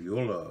mystery of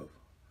your love,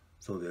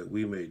 so that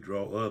we may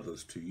draw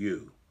others to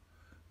you,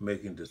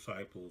 making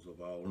disciples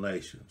of all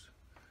nations.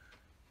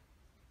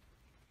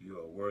 You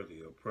are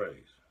worthy of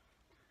praise.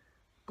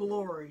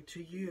 Glory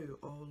to you,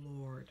 O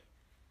Lord.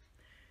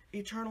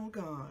 Eternal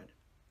God,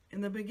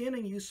 in the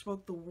beginning you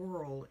spoke the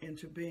world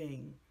into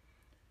being.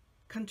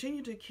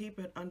 Continue to keep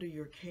it under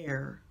your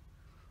care.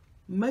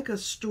 Make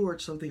us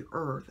stewards of the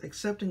earth,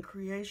 accepting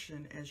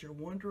creation as your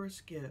wondrous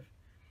gift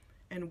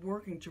and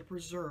working to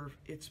preserve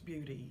its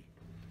beauty.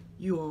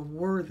 You are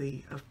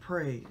worthy of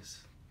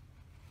praise.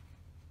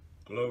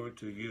 Glory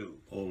to you,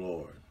 O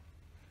Lord.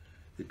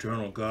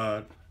 Eternal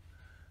God,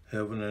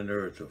 heaven and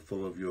earth are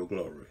full of your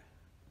glory.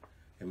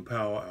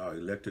 Empower our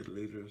elected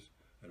leaders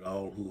and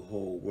all who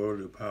hold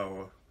worldly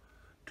power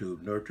to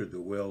nurture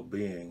the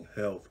well-being,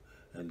 health,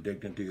 and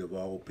dignity of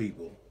all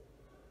people.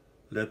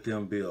 Let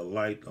them be a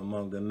light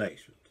among the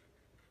nations.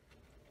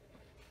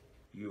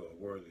 You are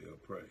worthy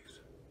of praise.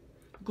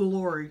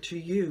 Glory to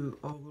you,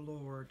 O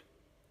Lord.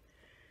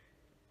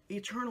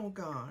 Eternal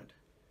God,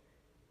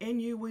 in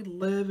you we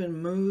live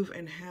and move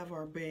and have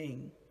our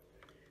being.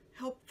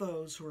 Help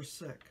those who are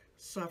sick,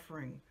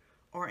 suffering,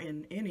 or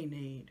in any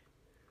need.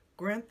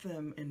 Grant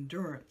them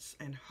endurance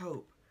and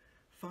hope,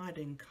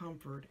 finding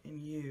comfort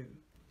in you.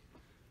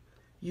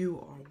 You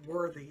are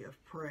worthy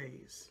of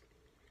praise.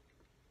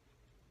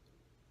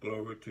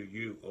 Glory to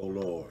you, O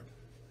Lord.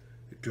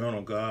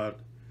 Eternal God,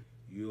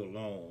 you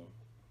alone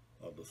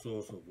are the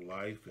source of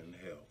life and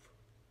health.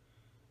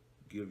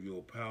 Give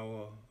your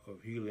power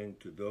of healing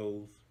to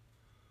those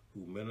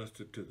who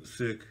minister to the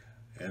sick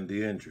and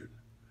the injured.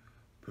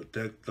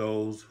 Protect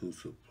those who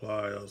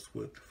supply us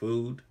with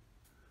food,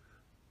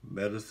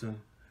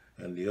 medicine,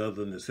 and the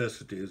other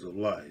necessities of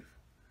life.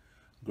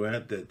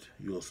 Grant that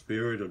your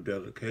spirit of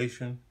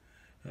dedication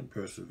and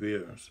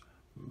perseverance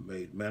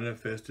made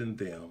manifest in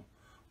them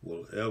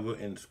will ever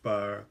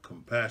inspire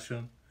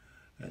compassion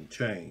and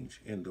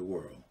change in the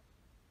world.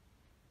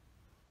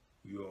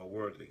 You are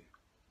worthy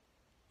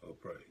of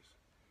praise.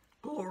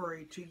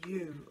 Glory to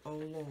you, O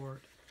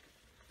Lord.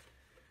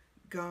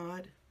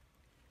 God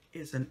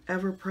is an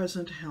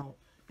ever-present help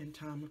in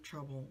time of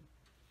trouble.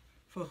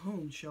 For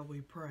whom shall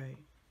we pray?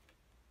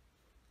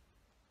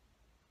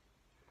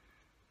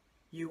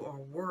 You are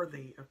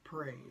worthy of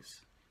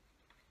praise.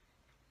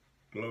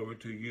 Glory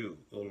to you,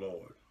 O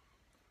Lord.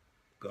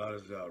 God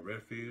is our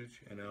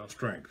refuge and our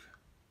strength.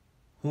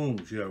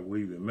 Whom shall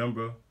we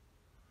remember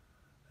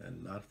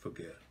and not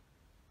forget?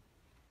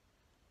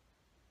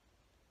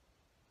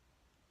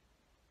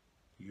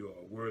 You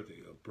are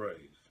worthy of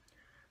praise.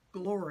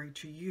 Glory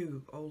to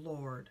you, O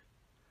Lord.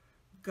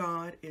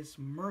 God is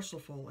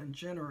merciful and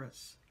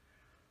generous.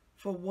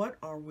 For what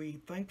are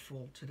we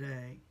thankful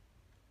today?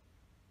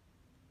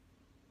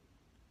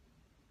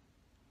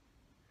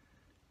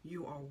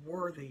 You are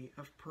worthy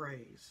of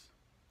praise.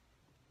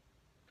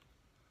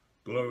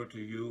 Glory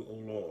to you, O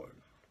Lord.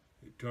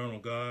 Eternal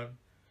God,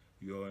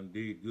 you are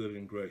indeed good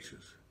and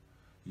gracious.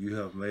 You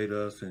have made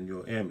us in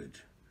your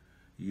image.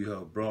 You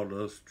have brought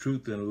us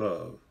truth and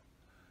love.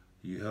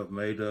 You have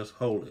made us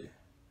holy.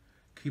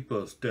 Keep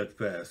us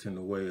steadfast in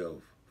the way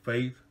of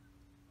faith,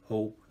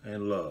 hope,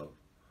 and love.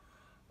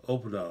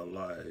 Open our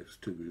lives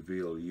to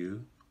reveal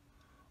you.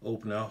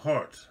 Open our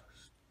hearts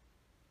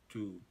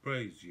to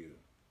praise you,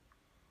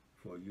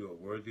 for you are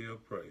worthy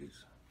of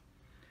praise.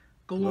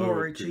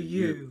 Glory to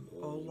you,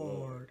 O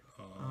Lord.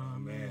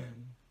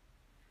 Amen.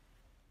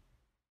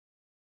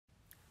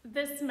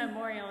 This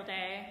Memorial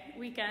Day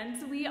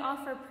weekend, we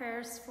offer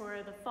prayers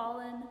for the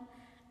fallen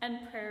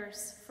and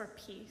prayers for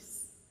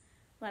peace.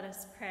 Let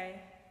us pray.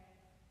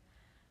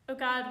 O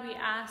God, we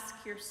ask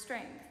your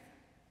strength,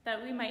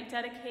 that we might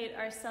dedicate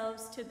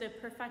ourselves to the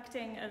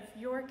perfecting of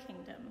your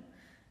kingdom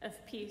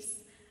of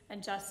peace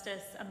and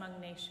justice among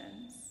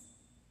nations.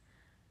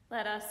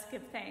 Let us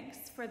give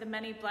thanks for the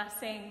many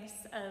blessings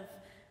of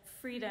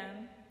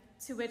freedom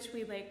to which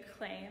we lay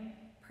claim,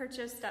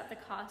 purchased at the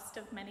cost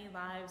of many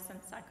lives and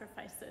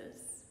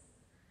sacrifices.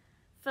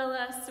 Fill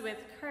us with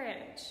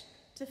courage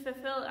to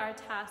fulfill our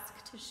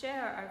task to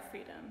share our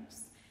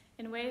freedoms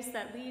in ways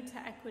that lead to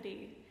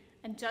equity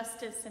and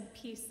justice and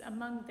peace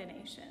among the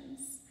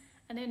nations,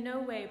 and in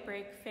no way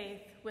break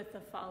faith with the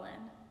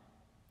fallen.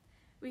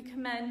 We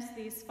commend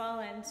these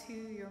fallen to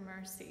your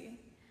mercy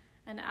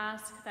and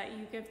ask that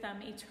you give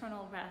them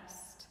eternal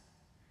rest.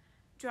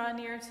 Draw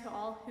near to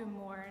all who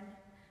mourn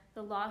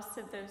the loss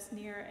of those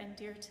near and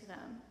dear to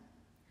them.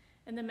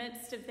 In the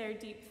midst of their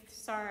deep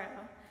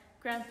sorrow,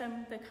 grant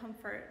them the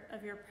comfort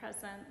of your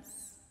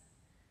presence.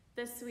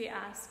 This we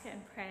ask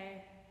and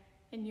pray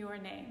in your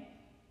name.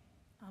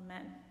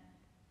 Amen.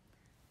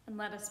 And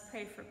let us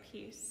pray for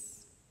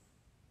peace.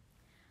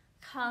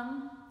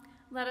 Come,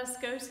 let us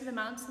go to the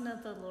mountain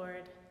of the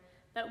Lord,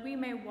 that we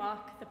may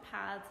walk the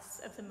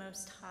paths of the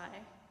Most High,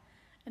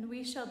 and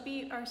we shall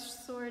beat our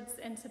swords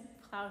into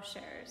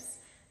plowshares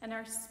and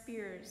our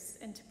spears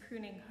into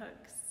pruning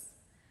hooks.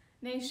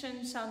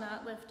 Nation shall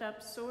not lift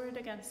up sword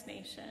against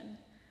nation,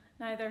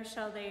 neither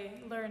shall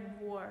they learn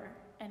war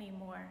any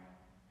more.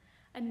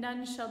 And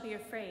none shall be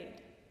afraid,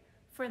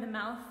 for the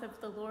mouth of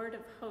the Lord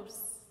of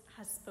hosts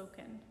has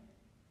spoken.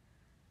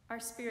 Our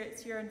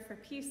spirits yearn for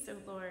peace, O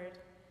Lord.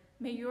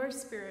 May your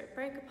spirit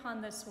break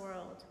upon this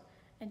world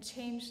and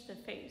change the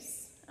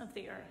face of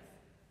the earth.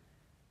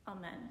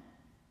 Amen.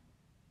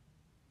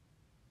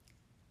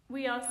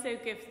 We also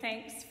give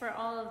thanks for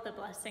all of the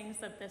blessings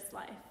of this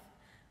life,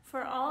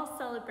 for all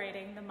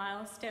celebrating the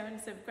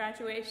milestones of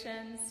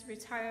graduations,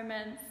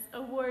 retirements,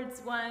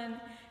 awards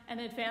won, and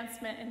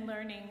advancement in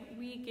learning.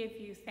 We give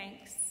you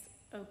thanks,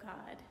 O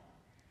God.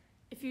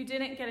 If you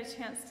didn't get a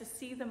chance to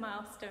see the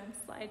milestone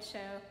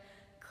slideshow,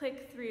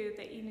 click through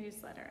the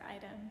e-newsletter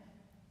item.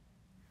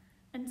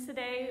 And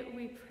today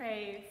we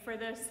pray for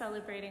those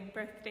celebrating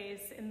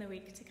birthdays in the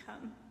week to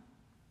come.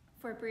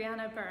 For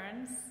Brianna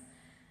Burns,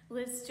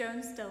 Liz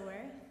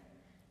Jones-Dilworth,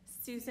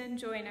 Susan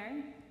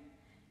Joyner,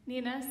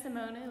 Nina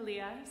Simone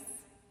Elias,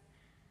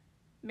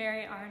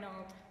 Mary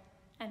Arnold,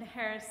 and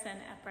Harrison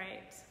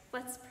Epright.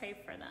 Let's pray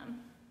for them.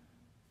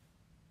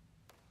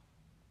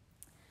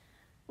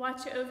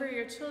 Watch over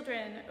your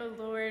children, O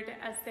Lord,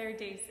 as their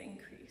days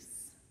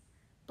increase.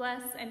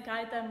 Bless and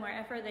guide them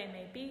wherever they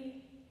may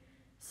be.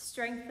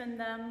 Strengthen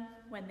them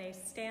when they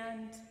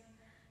stand.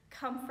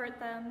 Comfort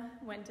them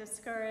when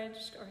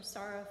discouraged or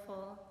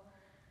sorrowful.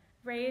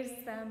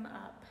 Raise them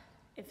up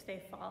if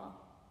they fall.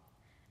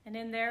 And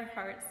in their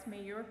hearts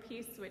may your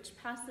peace, which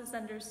passes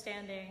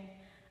understanding,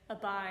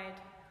 abide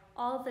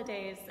all the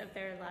days of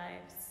their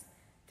lives.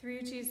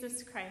 Through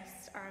Jesus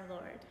Christ our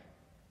Lord.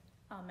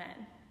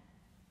 Amen.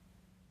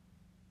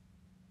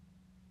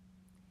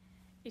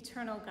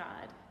 Eternal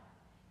God,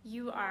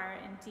 you are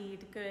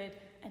indeed good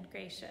and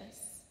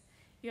gracious.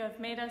 You have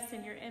made us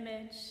in your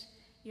image.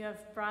 You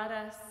have brought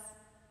us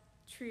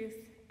truth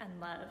and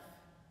love.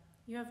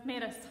 You have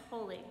made us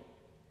holy.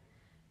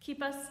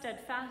 Keep us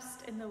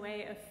steadfast in the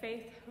way of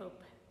faith,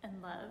 hope,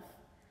 and love.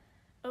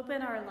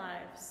 Open our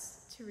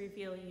lives to to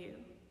reveal you.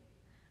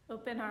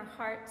 Open our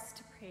hearts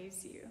to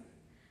praise you,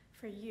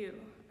 for you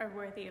are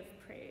worthy of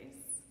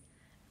praise.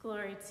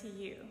 Glory to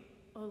you,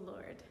 O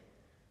Lord.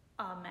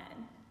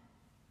 Amen.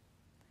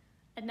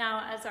 And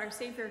now, as our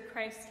Savior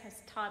Christ has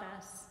taught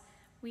us,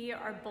 we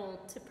are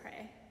bold to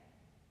pray.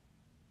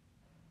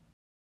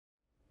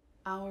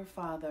 Our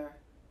Father,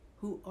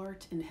 who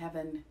art in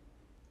heaven,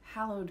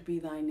 hallowed be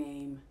thy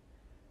name.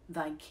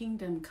 Thy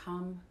kingdom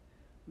come,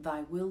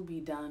 thy will be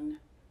done,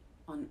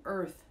 on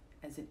earth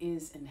as it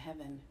is in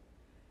heaven.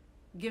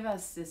 Give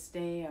us this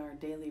day our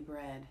daily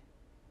bread,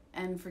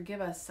 and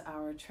forgive us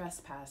our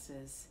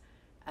trespasses,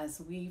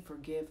 as we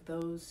forgive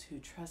those who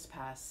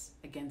trespass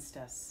against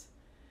us.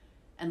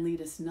 And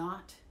lead us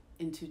not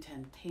into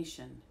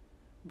temptation,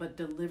 but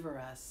deliver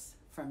us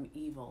from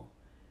evil.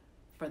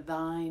 For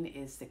thine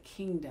is the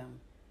kingdom,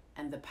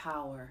 and the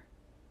power,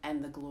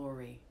 and the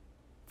glory,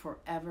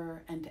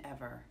 forever and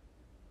ever.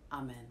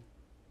 Amen.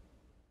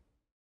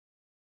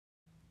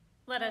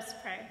 Let us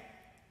pray.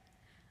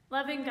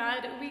 Loving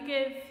God, we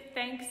give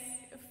thanks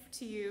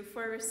to you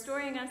for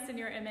restoring us in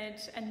your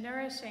image and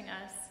nourishing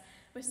us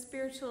with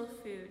spiritual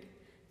food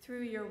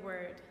through your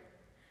word.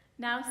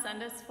 Now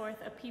send us forth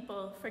a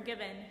people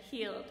forgiven,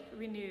 healed,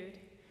 renewed,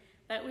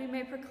 that we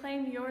may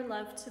proclaim your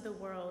love to the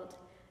world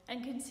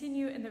and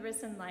continue in the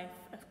risen life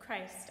of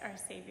Christ our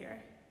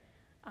Savior.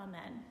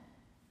 Amen.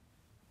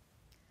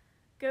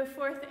 Go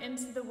forth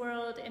into the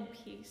world in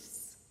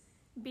peace.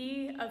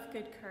 Be of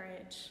good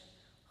courage.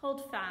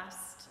 Hold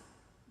fast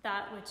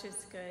that which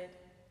is good.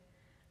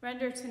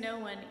 Render to no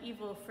one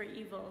evil for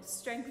evil.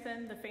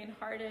 Strengthen the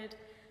faint-hearted.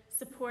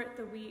 Support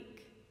the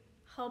weak.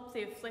 Help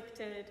the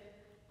afflicted.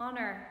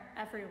 Honor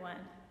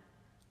everyone.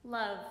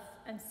 Love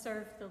and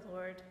serve the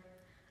Lord.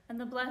 And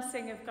the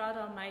blessing of God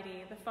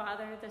Almighty, the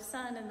Father, the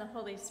Son, and the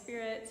Holy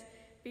Spirit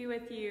be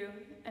with you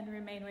and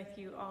remain with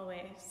you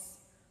always.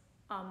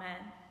 Amen.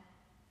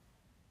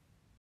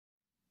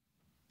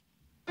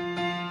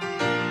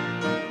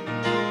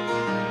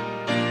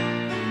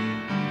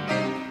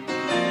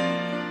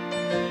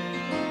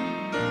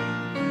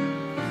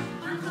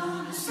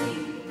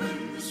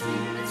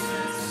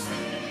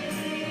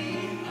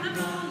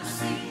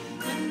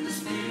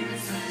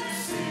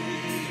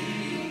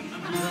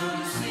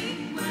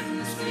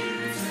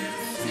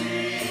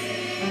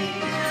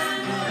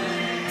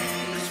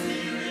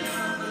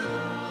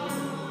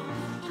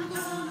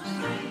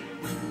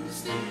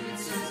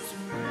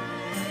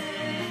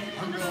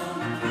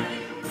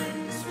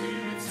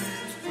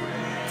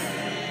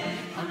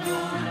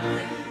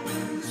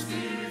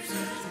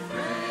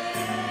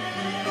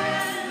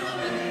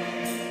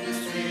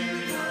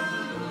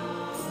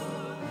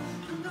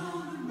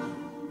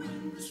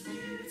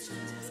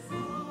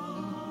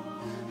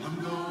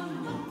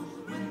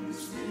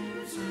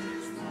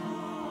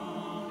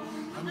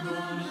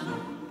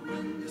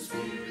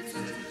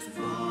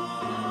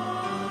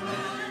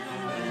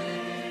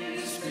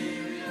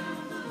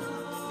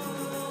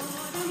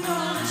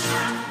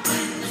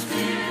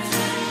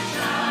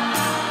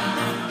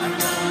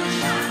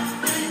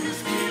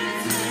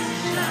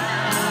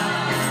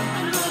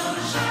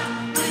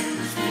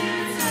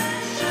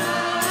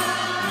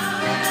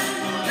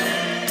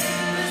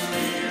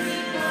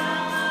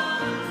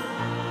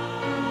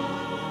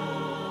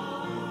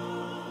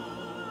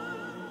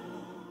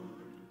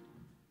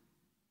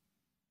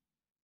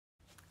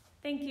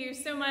 Thank you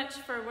so much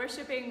for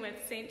worshiping with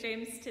St.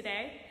 James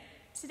today.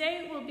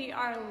 Today will be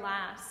our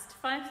last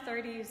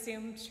 5:30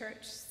 Zoom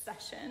church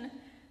session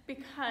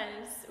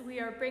because we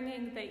are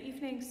bringing the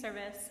evening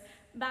service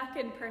back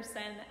in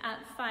person at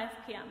 5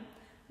 p.m.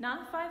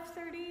 Not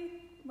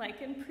 5:30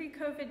 like in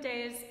pre-COVID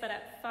days, but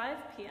at 5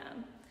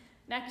 p.m.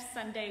 next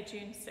Sunday,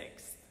 June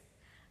 6th.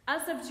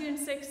 As of June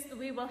 6th,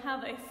 we will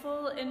have a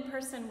full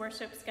in-person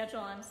worship schedule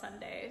on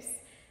Sundays,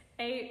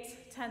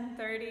 8,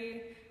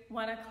 10:30,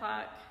 1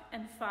 o'clock,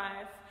 and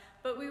 5,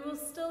 but we will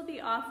still be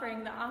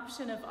offering the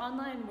option of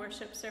online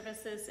worship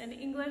services in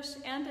English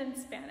and in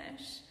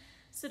Spanish,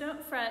 so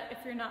don't fret if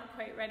you're not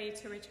quite ready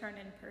to return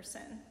in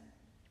person.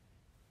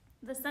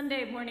 The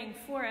Sunday morning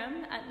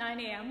forum at 9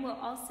 a.m. will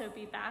also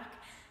be back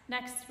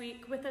next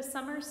week with a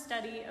summer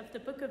study of the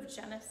book of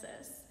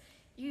Genesis,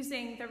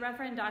 using the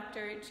Reverend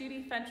Dr.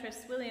 Judy Fentress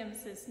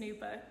Williams' new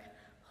book,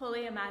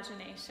 Holy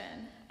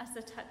Imagination, as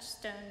a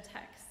touchstone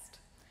text.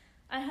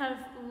 I have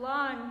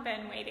long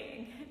been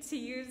waiting to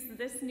use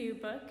this new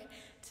book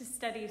to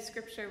study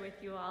scripture with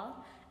you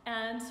all,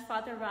 and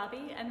Father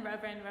Robbie and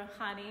Reverend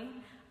Rohani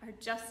are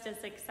just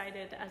as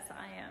excited as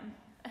I am.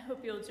 I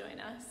hope you'll join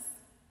us.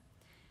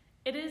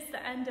 It is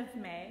the end of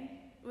May,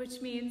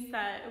 which means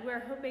that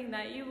we're hoping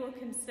that you will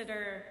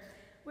consider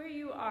where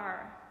you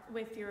are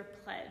with your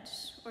pledge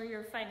or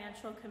your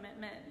financial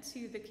commitment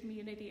to the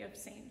community of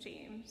St.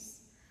 James.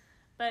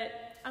 But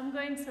I'm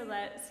going to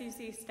let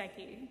Susie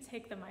Steggy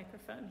take the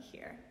microphone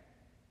here.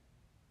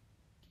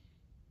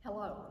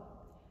 Hello,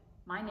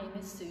 my name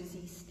is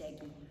Susie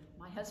Steggy.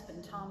 My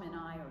husband Tom and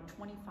I are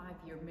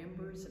 25-year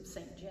members of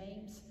St.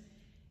 James,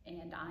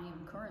 and I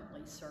am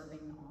currently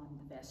serving on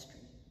the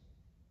vestry.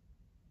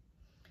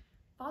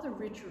 Father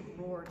Richard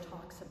Rohr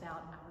talks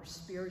about our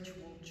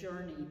spiritual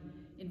journey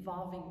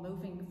involving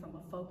moving from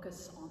a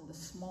focus on the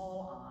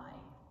small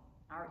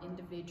I, our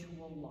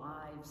individual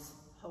lives,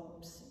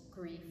 hopes,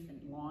 grief, and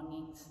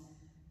longings,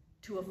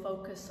 to a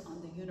focus on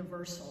the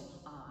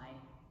universal I,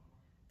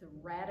 the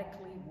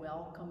radically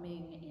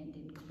welcoming and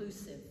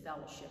inclusive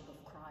fellowship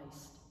of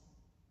Christ.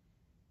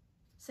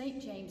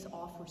 St. James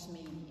offers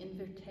me the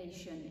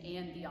invitation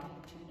and the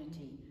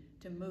opportunity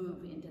to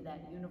move into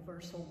that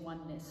universal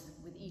oneness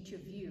with each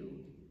of you,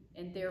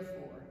 and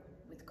therefore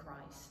with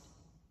Christ.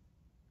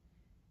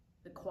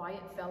 The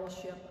quiet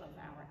fellowship of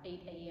our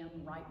 8 a.m.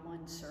 Rite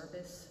One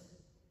service,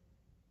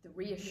 the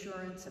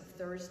reassurance of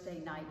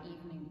Thursday night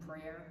evening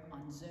prayer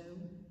on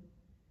Zoom,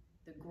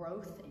 the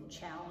growth and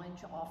challenge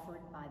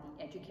offered by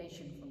the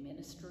Education for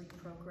Ministry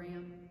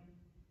program,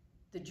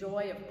 the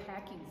joy of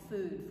packing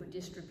food for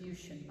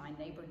distribution by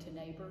Neighbor to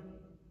Neighbor,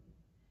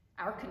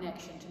 our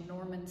connection to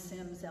Norman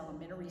Sims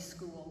Elementary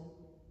School,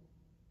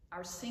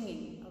 our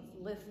singing of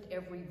Lift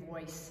Every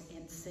Voice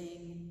and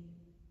Sing,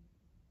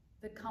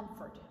 the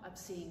comfort of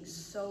seeing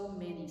so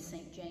many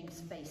St.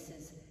 James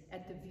faces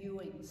at the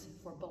viewings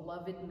for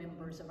beloved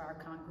members of our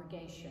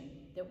congregation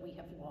that we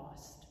have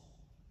lost.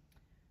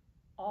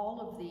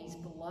 All of these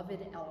beloved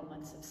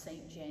elements of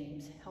St.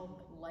 James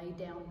help lay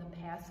down the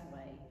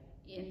pathway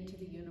into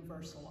the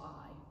universal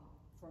I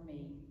for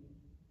me.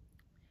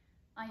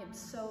 I am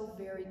so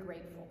very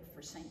grateful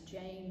for St.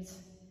 James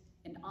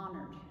and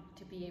honored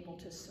to be able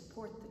to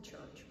support the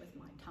church with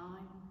my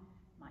time,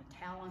 my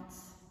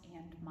talents,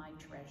 and my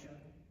treasure.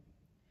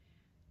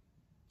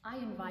 I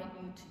invite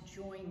you to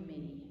join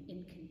me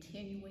in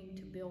continuing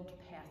to build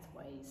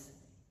pathways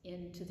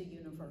into the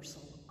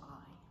universal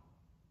I.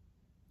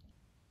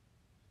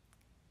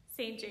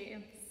 St.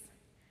 James,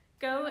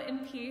 go in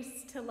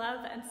peace to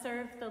love and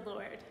serve the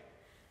Lord.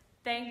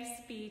 Thanks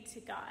be to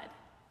God.